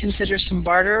might want to consider some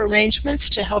barter arrangements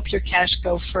to help your cash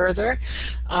go further.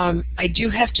 I do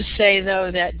have to say,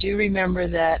 though, that do remember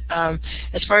that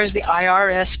as far as the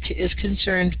IRS is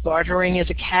concerned, bartering is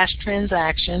a cash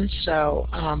transaction, so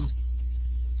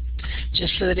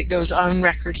just so that it goes on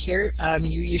record here,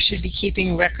 you should be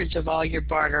keeping records of all your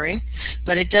bartering,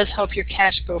 but it does help your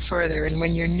cash go further, and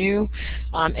when you're new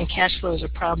and cash flow is a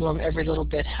problem, every little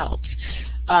bit helps.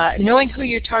 Knowing who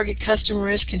your target customer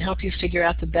is can help you figure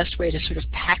out the best way to sort of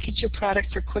package your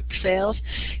product for quick sales.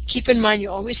 Keep in mind you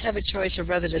always have a choice of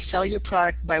whether to sell your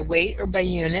product by weight or by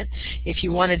unit. If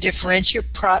you want to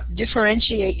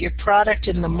differentiate your product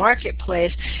in the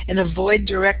marketplace and avoid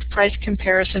direct price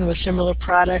comparison with similar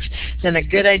products, then a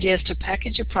good idea is to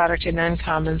package your product in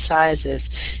uncommon sizes.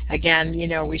 Again,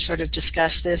 we sort of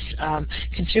discussed this.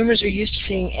 Consumers are used to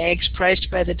seeing eggs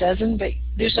priced by the dozen, but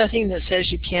there's nothing that says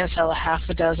you can't sell a half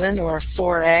a dozen or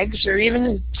 4 eggs, or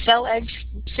even sell eggs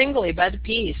singly by the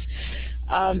piece.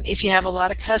 If you have a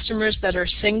lot of customers that are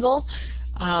single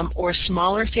or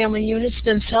smaller family units,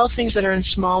 then sell things that are in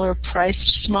smaller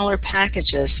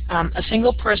packages. A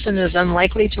single person is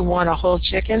unlikely to want a whole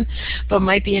chicken, but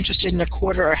might be interested in a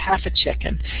quarter or half a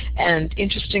chicken. And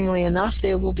interestingly enough,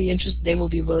 they will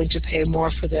be willing to pay more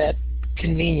for that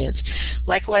convenience.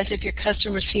 Likewise, if your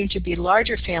customers seem to be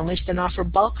larger families, then offer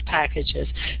bulk packages.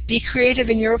 Be creative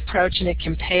in your approach, and it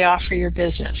can pay off for your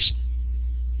business.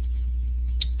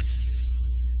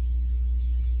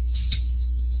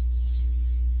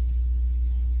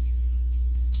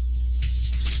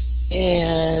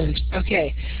 And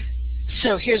okay,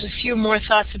 so here's a few more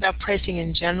thoughts about pricing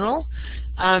in general.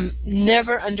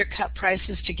 Never undercut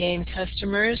prices to gain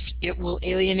customers. It will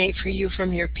alienate you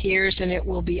from your peers, and it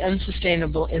will be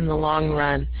unsustainable in the long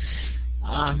run.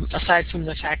 Aside from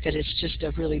the fact that it's just a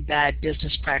really bad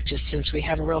business practice, since we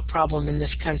have a real problem in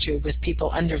this country with people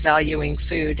undervaluing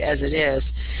food as it is.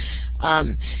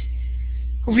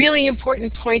 Really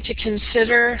important point to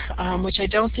consider, which I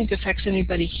don't think affects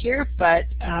anybody here, but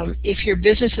if your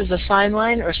business is a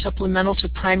sideline or supplemental to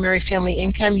primary family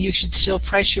income, you should still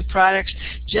price your products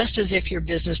just as if your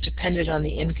business depended on the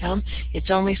income.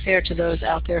 It's only fair to those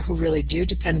out there who really do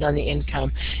depend on the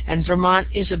income. And Vermont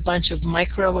is a bunch of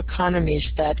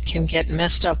microeconomies that can get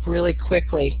messed up really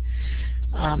quickly.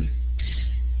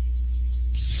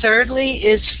 Thirdly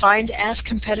is ask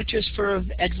competitors for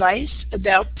advice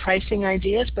about pricing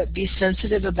ideas, but be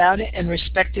sensitive about it and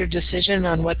respect their decision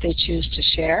on what they choose to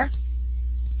share.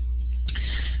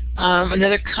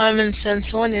 Another common sense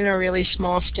one, in a really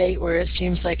small state where it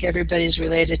seems like everybody's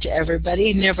related to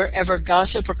everybody, never ever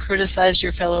gossip or criticize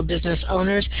your fellow business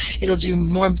owners. It'll do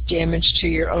more damage to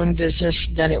your own business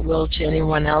than it will to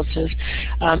anyone else's.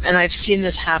 And I've seen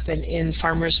this happen in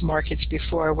farmers markets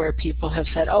before, where people have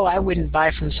said, oh, I wouldn't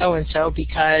buy from so-and-so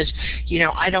because,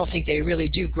 I don't think they really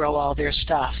do grow all their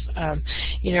stuff.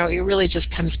 It really just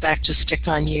comes back to stick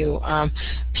on you.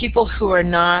 People who are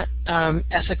not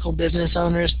ethical business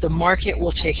owners, the market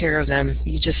will take care of them.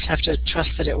 You just have to trust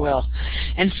that it will.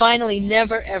 And finally,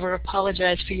 never ever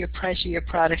apologize for your price or your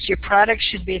products. Your product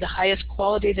should be the highest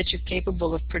quality that you're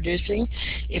capable of producing.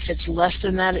 If it's less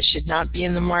than that, it should not be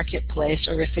in the marketplace,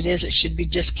 or if it is, it should be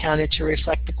discounted to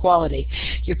reflect the quality.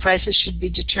 Your prices should be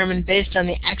determined based on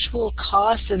the actual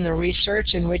cost and the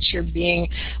research in which you're being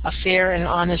a fair and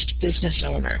honest business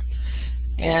owner.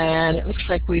 And it looks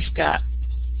like we've got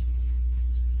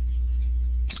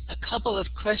a couple of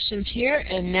questions here,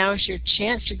 and now is your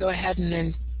chance to go ahead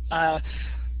and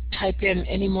type in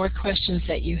any more questions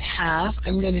that you have.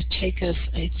 I'm going to take us,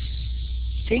 I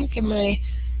think,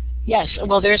 yes,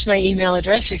 well, there's my email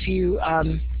address. If you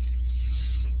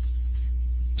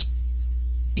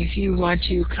want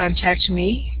to contact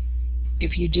me,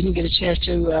 if you didn't get a chance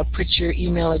to put your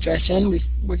email address in,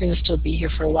 we're going to still be here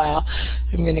for a while.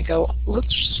 I'm going to go,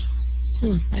 whoops.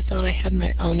 I thought I had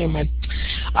my, oh, never mind.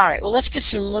 All right, well, let's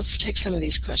take some of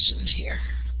these questions here.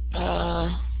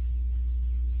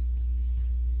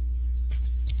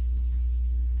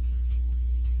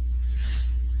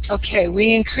 Okay,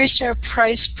 we increased our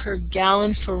price per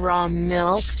gallon for raw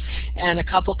milk, and a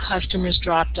couple customers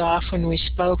dropped off. When we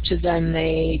spoke to them,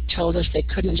 they told us they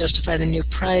couldn't justify the new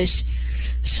price,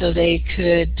 so they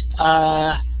could,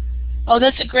 oh,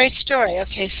 that's a great story.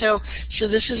 Okay, so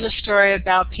this is a story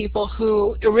about people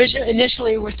who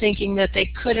initially were thinking that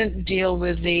they couldn't deal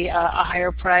with a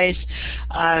higher price,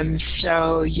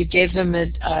 so you gave them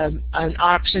an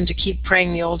option to keep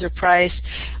paying the older price,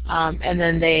 and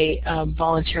then they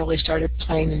voluntarily started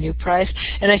paying the new price.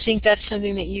 And I think that's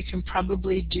something that you can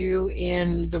probably do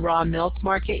in the raw milk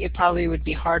market. It probably would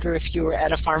be harder if you were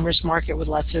at a farmer's market with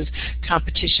lots of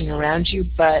competition around you,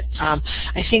 but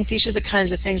I think these are the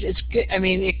kinds of things. It's good. I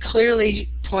mean, it clearly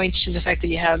points to the fact that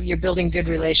you're building good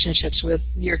relationships with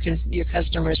your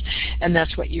customers, and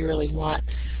that's what you really want.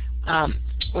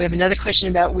 We have another question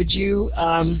about, would you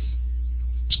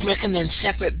recommend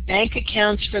separate bank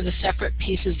accounts for the separate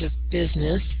pieces of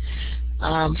business?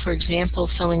 For example,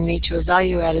 selling meat to a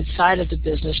value-added side of the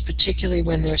business, particularly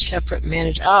when they're separate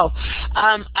managed.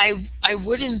 I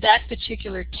would, in that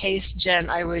particular case, Jen,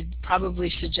 I would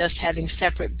probably suggest having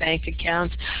separate bank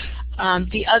accounts.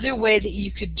 The other way that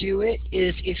you could do it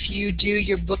is if you do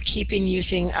your bookkeeping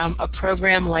using a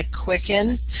program like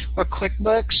Quicken or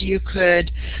QuickBooks, you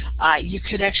could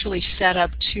actually set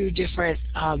up two different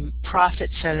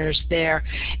profit centers there,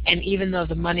 and even though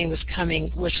the money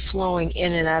was flowing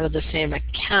in and out of the same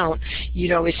account,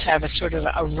 you'd always have a sort of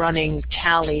a running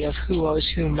tally of who owes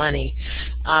who money.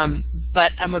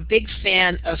 But I'm a big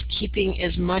fan of keeping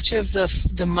as much of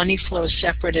the money flow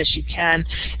separate as you can.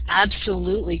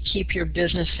 Absolutely keep your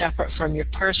business separate from your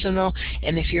personal,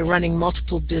 and if you're running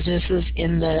multiple businesses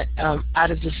in the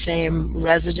out of the same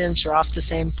residence or off the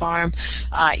same farm,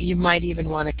 you might even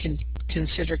want to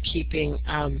consider keeping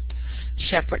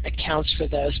separate accounts for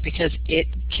those, because it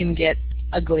can get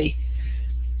ugly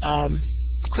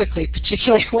quickly,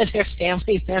 particularly when they're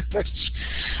family members.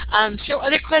 So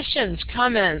other questions,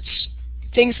 comments,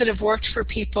 things that have worked for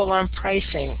people on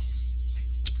pricing,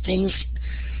 things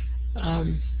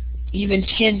even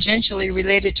tangentially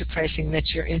related to pricing that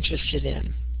you're interested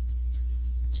in.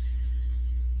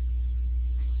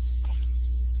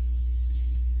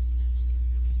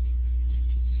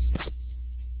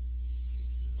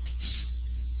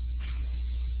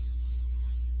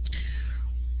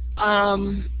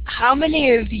 How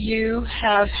many of you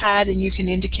have had, and you can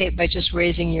indicate by just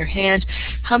raising your hand,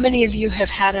 how many of you have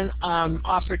had an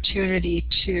opportunity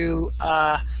to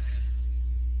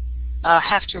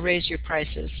have to raise your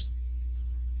prices?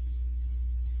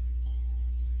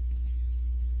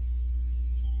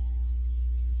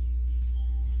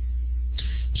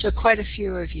 So quite a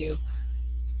few of you.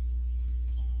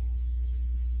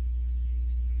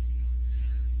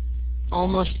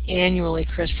 Almost annually,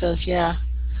 Chris says, yeah.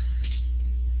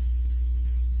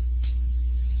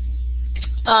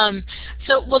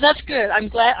 Well, that's good. I'm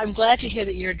glad to hear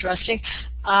that you're addressing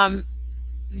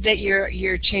that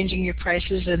you're changing your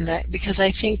prices, and that, because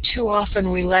I think too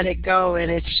often we let it go,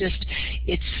 and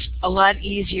it's a lot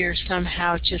easier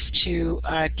somehow just to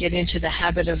get into the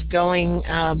habit of going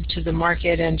to the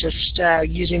market and just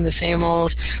using the same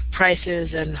old prices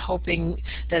and hoping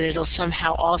that it'll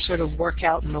somehow all sort of work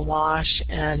out in the wash.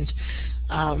 And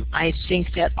I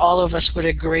think that all of us would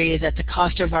agree that the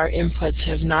cost of our inputs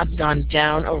have not gone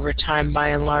down over time by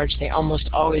and large. They almost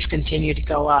always continue to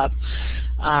go up.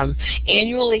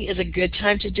 Annually is a good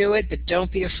time to do it, but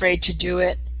don't be afraid to do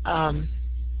it.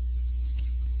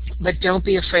 But don't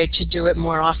be afraid to do it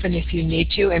more often if you need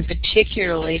to, and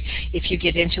particularly if you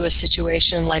get into a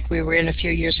situation like we were in a few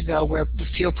years ago where the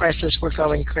fuel prices were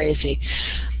going crazy.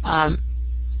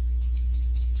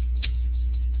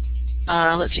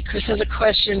 Let's see, Chris has a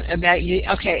question about you.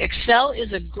 Okay, Excel is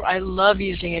I love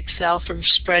using Excel for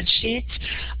spreadsheets,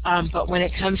 but when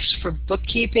it comes for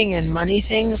bookkeeping and money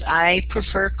things, I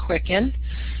prefer Quicken.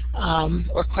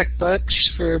 Or QuickBooks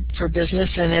for business,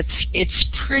 and it's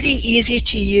pretty easy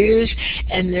to use,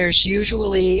 and there's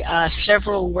usually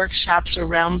several workshops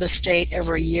around the state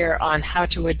every year on how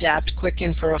to adapt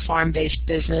Quicken for a farm-based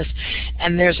business,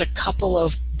 and there's a couple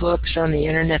of books on the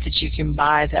internet that you can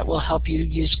buy that will help you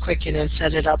use Quicken and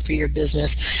set it up for your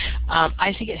business.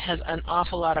 I think it has an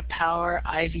awful lot of power.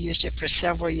 I've used it for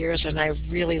several years and I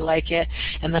really like it,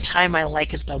 and the time I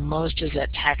like it the most is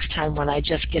at tax time when I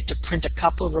just get to print a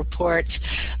couple of reports,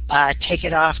 take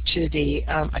it off to the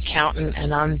accountant,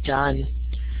 and I'm done.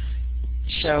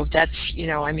 So that's,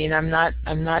 I mean, I'm not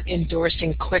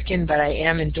endorsing Quicken, but I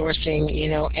am endorsing,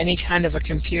 any kind of a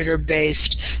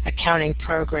computer-based accounting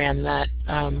program that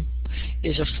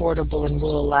is affordable and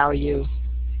will allow you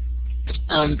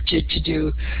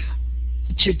to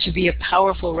be a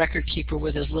powerful record keeper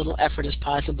with as little effort as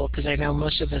possible, because I know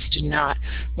most of us do not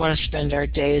want to spend our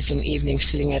days and evenings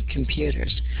sitting at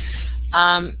computers.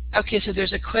 Okay, so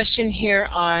there's a question here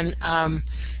on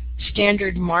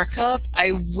standard markup.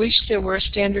 I wish there were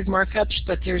standard markups,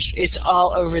 but it's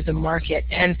all over the market,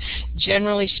 and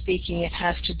generally speaking it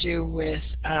has to do with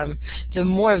the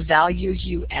more value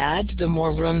you add, the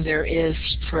more room there is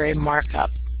for a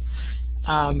markup.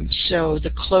 So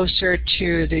the closer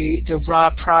to the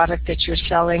raw product that you're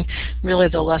selling, really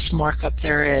the less markup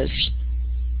there is.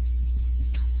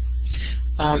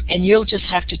 And you'll just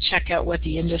have to check out what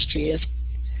the industry is.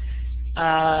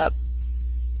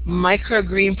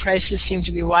 Microgreen prices seem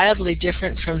to be wildly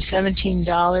different from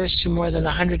 $17 to more than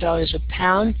 $100 a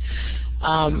pound.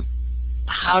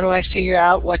 How do I figure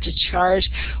out what to charge?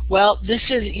 Well, this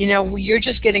is, you're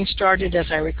just getting started, as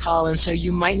I recall, and so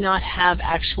you might not have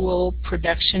actual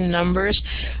production numbers.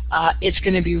 It's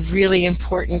going to be really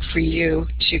important for you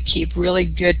to keep really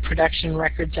good production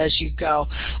records as you go.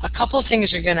 A couple of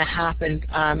things are going to happen,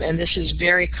 and this is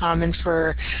very common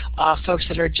for folks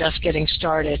that are just getting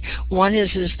started. One is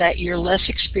that you're less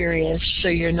experienced, so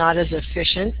you're not as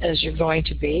efficient as you're going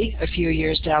to be a few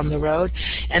years down the road.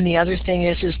 And the other thing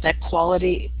is that quality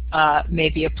may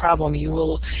be a problem. You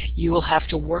will have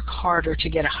to work harder to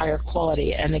get a higher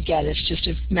quality. And again, it's just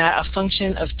a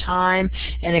function of time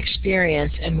and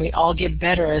experience, and we all get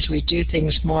better as we do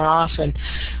things more often.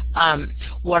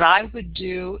 What I would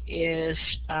do is,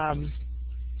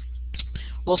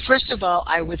 well, first of all,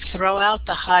 I would throw out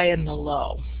the high and the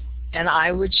low, and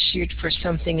I would shoot for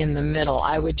something in the middle.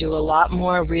 I would do a lot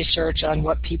more research on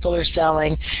what people are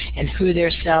selling and who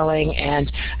they're selling, and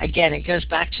again, it goes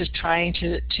back to trying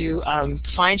to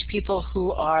find people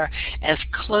who are as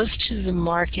close to the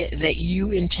market that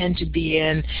you intend to be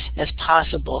in as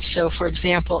possible. So for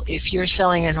example, if you're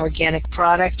selling an organic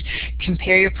product,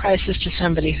 compare your prices to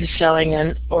somebody who's selling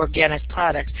an organic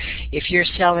product. If you're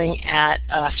selling at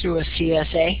through a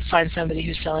CSA, find somebody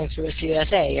who's selling through a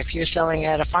CSA. If you're selling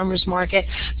at a farmer's market,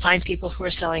 find people who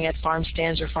are selling at farm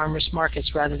stands or farmers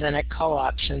markets rather than at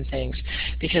co-ops and things,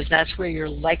 because that's where you're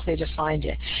likely to find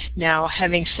it. Now,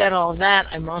 having said all that,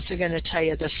 I'm also going to tell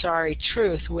you the sorry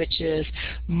truth, which is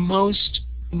most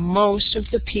of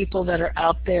the people that are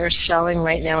out there selling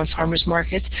right now in farmers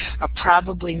markets are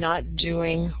probably not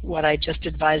doing what I just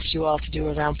advised you all to do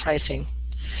around pricing.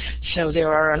 So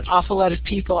there are an awful lot of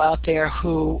people out there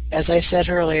who, as I said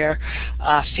earlier,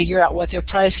 figure out what their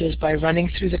price is by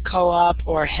running through the co-op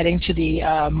or heading to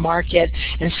the market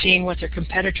and seeing what their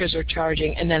competitors are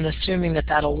charging and then assuming that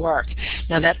that'll work.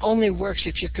 Now that only works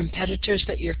if your competitors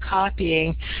that you're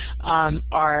copying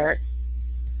are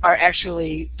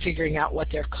actually figuring out what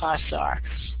their costs are.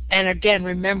 And again,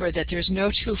 remember that there's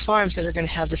no two farms that are going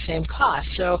to have the same cost.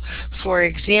 So for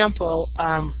example,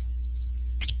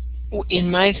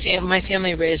 in my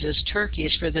family raises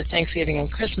turkeys for the Thanksgiving and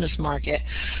Christmas market.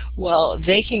 Well,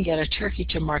 they can get a turkey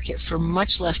to market for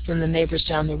much less than the neighbors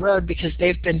down the road because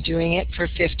they've been doing it for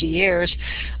 50 years.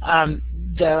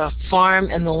 The farm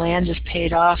and the land is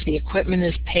paid off, the equipment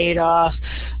is paid off,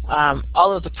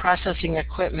 all of the processing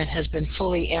equipment has been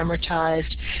fully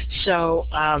amortized. So,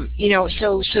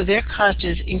 so their cost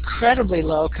is incredibly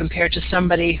low compared to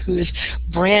somebody who's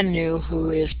brand new,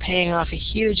 who is paying off a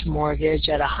huge mortgage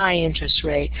at a high interest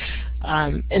rate.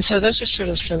 And so those are sort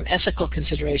of some ethical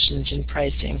considerations in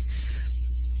pricing.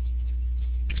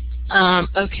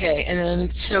 Okay, and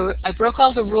then so I broke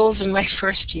all the rules in my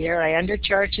first year. I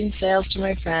undercharged in sales to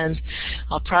my friends.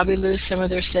 I'll probably lose some of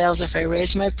their sales if I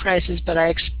raise my prices, but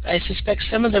I suspect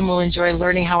some of them will enjoy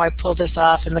learning how I pull this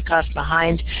off, and the cost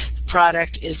behind the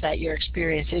product is that your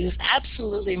experience. It is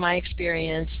absolutely my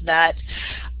experience that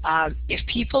if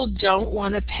people don't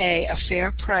want to pay a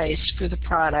fair price for the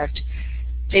product,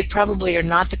 they probably are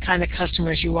not the kind of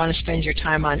customers you want to spend your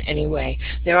time on anyway.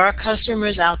 There are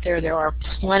customers out there, there are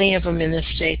plenty of them in this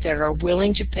state that are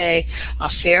willing to pay a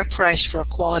fair price for a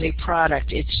quality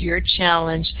product. It's your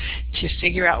challenge to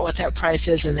figure out what that price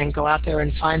is and then go out there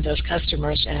and find those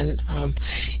customers. And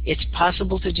it's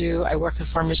possible to do. I work with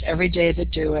farmers every day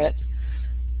that do it.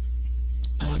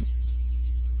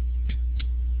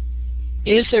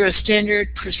 Is there a standard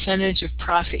percentage of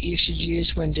profit you should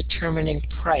use when determining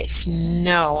price?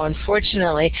 No,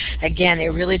 unfortunately. Again, it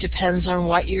really depends on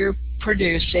what you're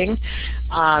producing.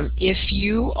 If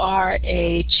you are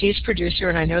a cheese producer,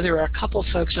 and I know there are a couple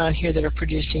folks on here that are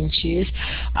producing cheese,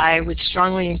 I would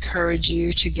strongly encourage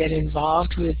you to get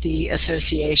involved with the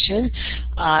association.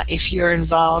 If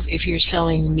you're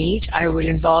selling meat, I would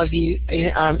advise you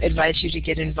to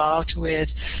get involved with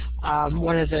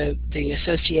one of the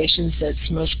associations that's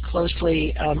most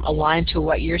closely aligned to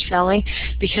what you're selling,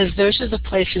 because those are the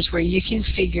places where you can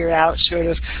figure out sort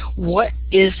of what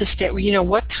is the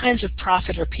what kinds of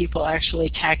profit are people actually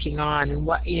tacking on, and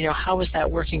what how is that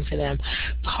working for them.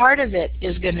 Part of it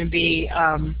is going to be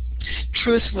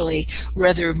truthfully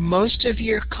whether most of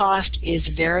your cost is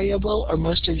variable or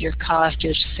most of your cost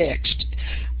is fixed.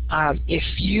 If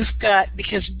you've got,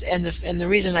 and the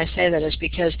reason I say that is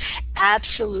because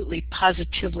absolutely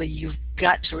positively you've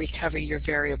got to recover your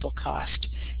variable cost.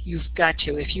 You've got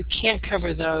to. If you can't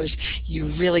cover those,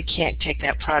 you really can't take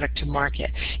that product to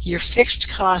market. Your fixed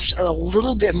costs are a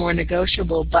little bit more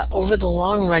negotiable, but over the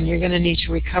long run you're going to need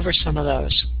to recover some of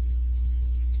those.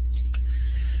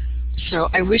 So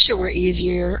I wish it were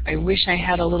easier. I wish I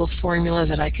had a little formula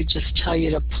that I could just tell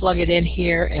you to plug it in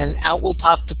here and out will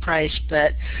pop the price,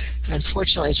 but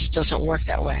unfortunately it just doesn't work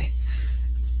that way.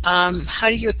 How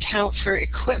do you account for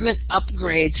equipment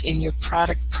upgrades in your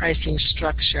product pricing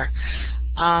structure?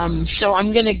 So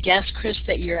I'm going to guess, Chris,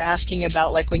 that you're asking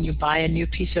about like when you buy a new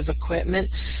piece of equipment.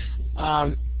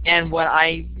 And what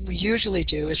I usually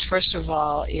do is, first of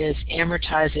all, is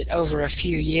amortize it over a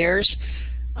few years.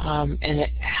 And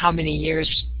how many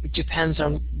years depends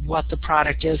on what the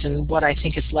product is and what I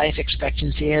think its life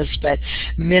expectancy is, but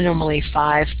minimally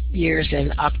 5 years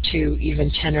and up to even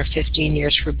 10 or 15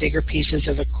 years for bigger pieces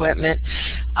of equipment.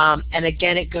 And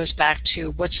again, it goes back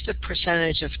to what's the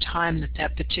percentage of time that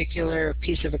that particular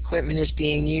piece of equipment is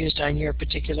being used on your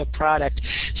particular product.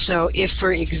 So if,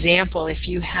 for example, if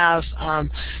you have,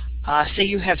 say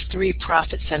you have 3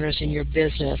 profit centers in your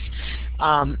business,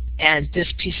 and this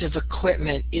piece of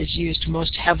equipment is used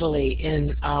most heavily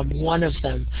in one of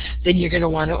them, then you're going to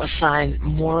want to assign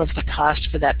more of the cost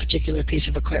for that particular piece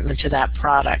of equipment to that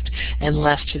product and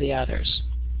less to the others.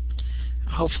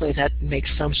 Hopefully that makes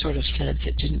some sort of sense.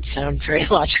 It didn't sound very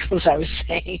logical as I was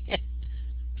saying it.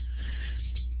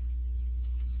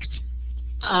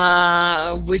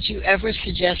 Would you ever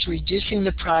suggest reducing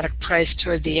the product price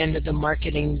toward the end of the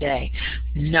marketing day?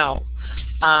 No.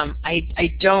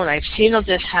 I don't. I've seen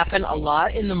this happen a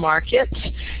lot in the markets,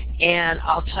 and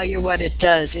I'll tell you what it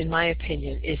does, in my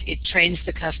opinion, is it trains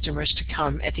the customers to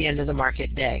come at the end of the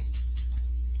market day.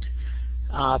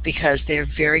 Because they're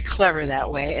very clever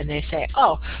that way, and they say,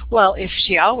 oh, well, if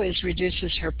she always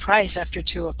reduces her price after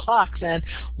 2 o'clock, then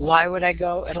why would I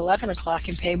go at 11 o'clock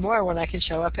and pay more when I can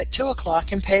show up at 2 o'clock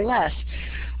and pay less?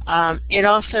 It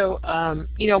also,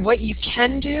 what you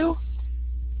can do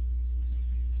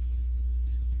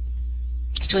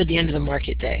toward the end of the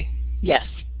market day. Yes,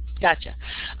 gotcha.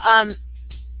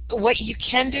 What you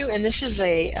can do, and this is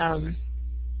a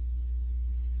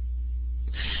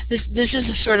this is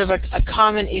a sort of a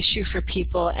common issue for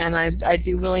people, and I'd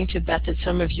be willing to bet that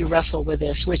some of you wrestle with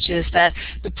this, which is that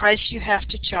the price you have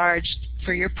to charge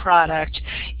for your product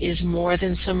is more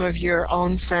than some of your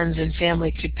own friends and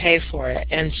family could pay for it.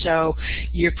 And so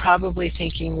you're probably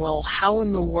thinking, well, how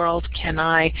in the world can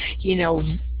I,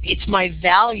 it's my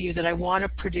value that I want to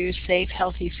produce safe,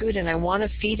 healthy food, and I want to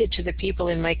feed it to the people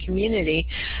in my community.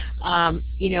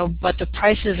 but the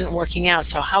price isn't working out.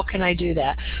 So how can I do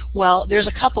that? Well, there's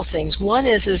a couple things. One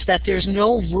is that there's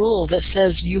no rule that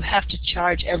says you have to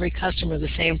charge every customer the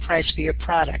same price for your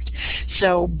product.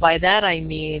 So by that I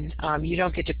mean you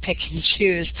don't get to pick and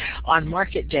choose on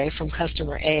market day from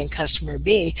customer A and customer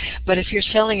B. But if you're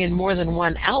selling in more than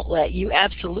one outlet, you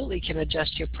absolutely can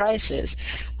adjust your prices.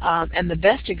 And the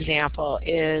best example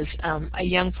is a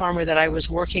young farmer that I was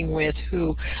working with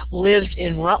who lived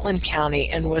in Rutland County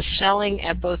and was selling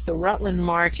at both the Rutland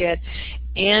market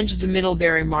and the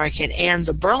Middlebury market and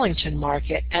the Burlington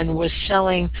market, and was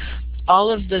selling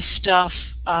all of the stuff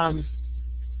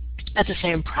at the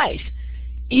same price.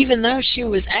 Even though she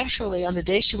was actually, on the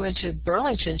day she went to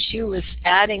Burlington, she was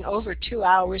adding over 2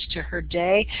 hours to her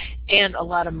day and a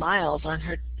lot of miles on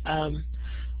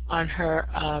her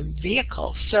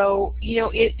vehicle. So,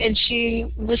 and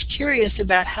she was curious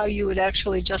about how you would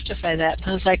actually justify that. And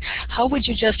I was like, how would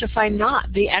you justify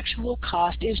not? The actual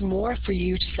cost is more for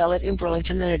you to sell it in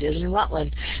Burlington than it is in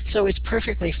Rutland. So it's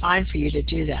perfectly fine for you to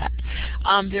do that.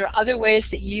 There are other ways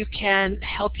that you can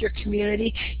help your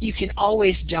community. You can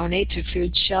always donate to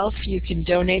Food Shelf. You can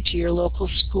donate to your local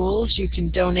schools. You can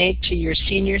donate to your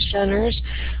senior centers.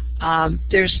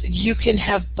 You can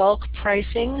have bulk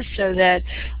pricing so that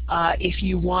if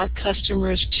you want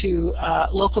customers to,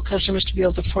 local customers to be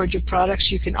able to afford your products,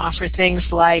 you can offer things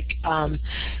like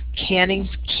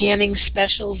canning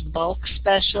specials, bulk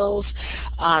specials.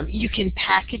 You can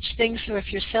package things. So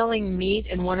if you're selling meat,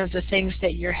 and one of the things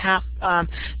that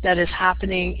that is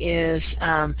happening is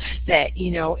that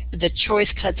the choice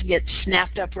cuts get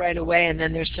snapped up right away, and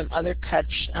then there's some other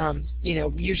cuts,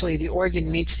 usually the organ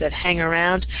meats that hang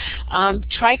around.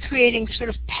 Try creating sort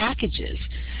of packages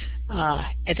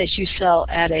that you sell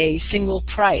at a single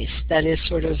price. That is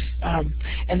sort of,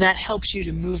 and that helps you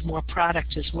to move more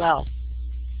product as well.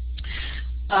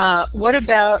 What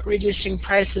about reducing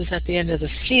prices at the end of the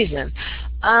season?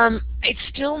 It's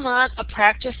still not a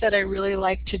practice that I really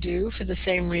like to do, for the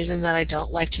same reason that I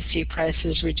don't like to see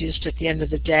prices reduced at the end of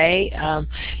the day.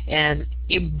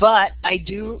 But I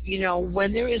do,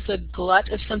 when there is a glut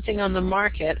of something on the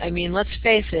market, I mean, let's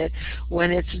face it,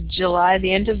 when it's July,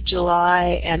 the end of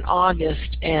July and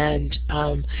August, and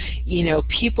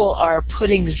people are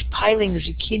piling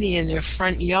zucchini in their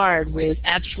front yard with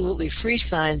absolutely free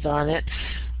signs on it,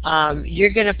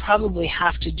 you're going to probably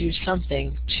have to do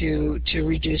something to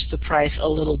reduce the price a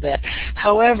little bit.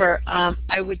 However,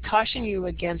 I would caution you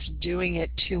against doing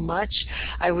it too much.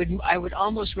 I would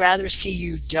almost rather see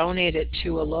you donate it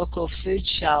to a local food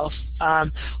shelf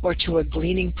or to a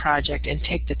gleaning project and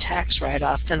take the tax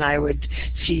write-off than I would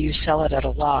see you sell it at a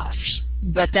loss.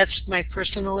 But that's my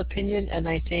personal opinion, and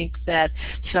I think that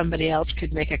somebody else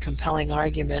could make a compelling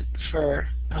argument for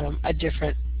a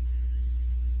different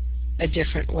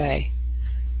way.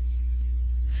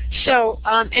 So,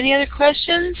 any other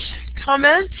questions,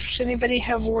 comments? Anybody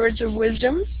have words of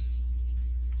wisdom?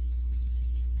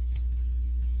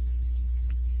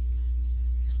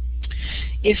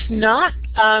 If not,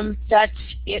 that's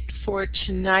it for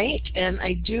tonight, and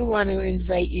I do want to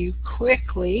invite you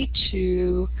quickly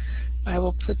to, I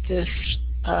will put this,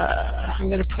 I'm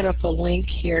going to put up a link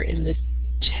here in the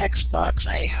text box,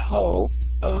 I hope.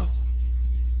 Oh.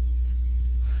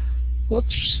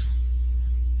 Whoops.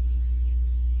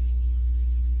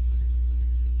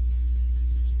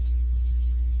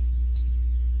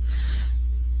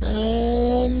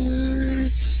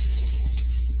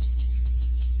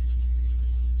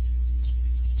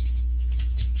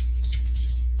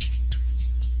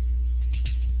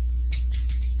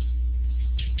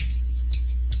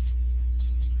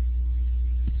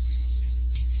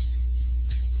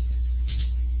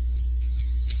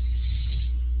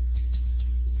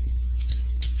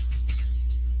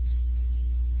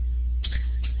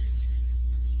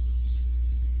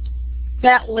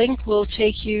 That link will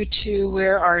take you to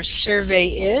where our survey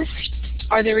is.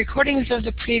 Are there recordings of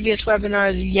the previous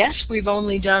webinars? Yes, we've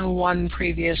only done one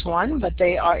previous one, but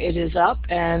it is up,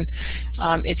 and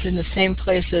it's in the same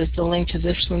place as the link to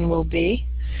this one will be.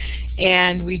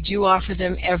 And we do offer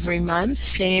them every month,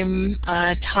 same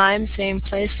time, same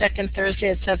place, second Thursday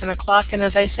at 7 o'clock. And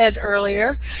as I said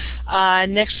earlier,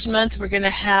 next month we're going to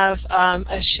have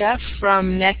a chef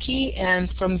from Necki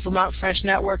and from Vermont Fresh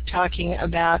Network talking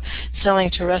about selling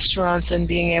to restaurants and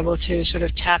being able to sort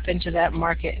of tap into that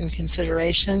market and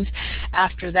considerations.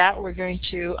 After that, we're going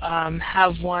to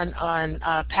have one on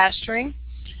pasturing,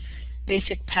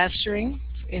 basic pasturing,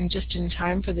 just in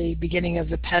time for the beginning of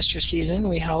the pasture season,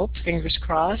 we hope, fingers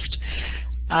crossed.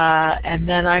 and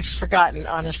then I've forgotten,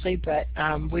 honestly, but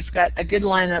we've got a good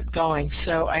lineup going.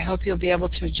 So I hope you'll be able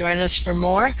to join us for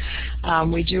more.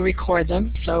 We do record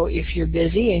them, so if you're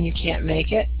busy and you can't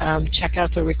make it, check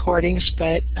out the recordings,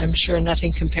 but I'm sure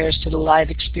nothing compares to the live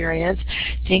experience.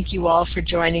 Thank you all for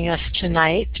joining us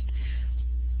tonight.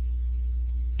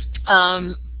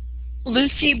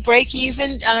 Lucy, break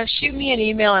even, shoot me an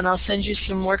email and I'll send you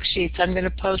some worksheets. I'm going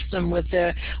to post them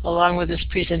along with this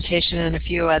presentation and a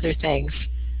few other things.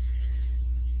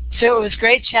 So it was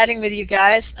great chatting with you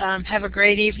guys. Have a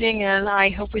great evening, and I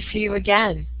hope we see you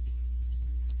again.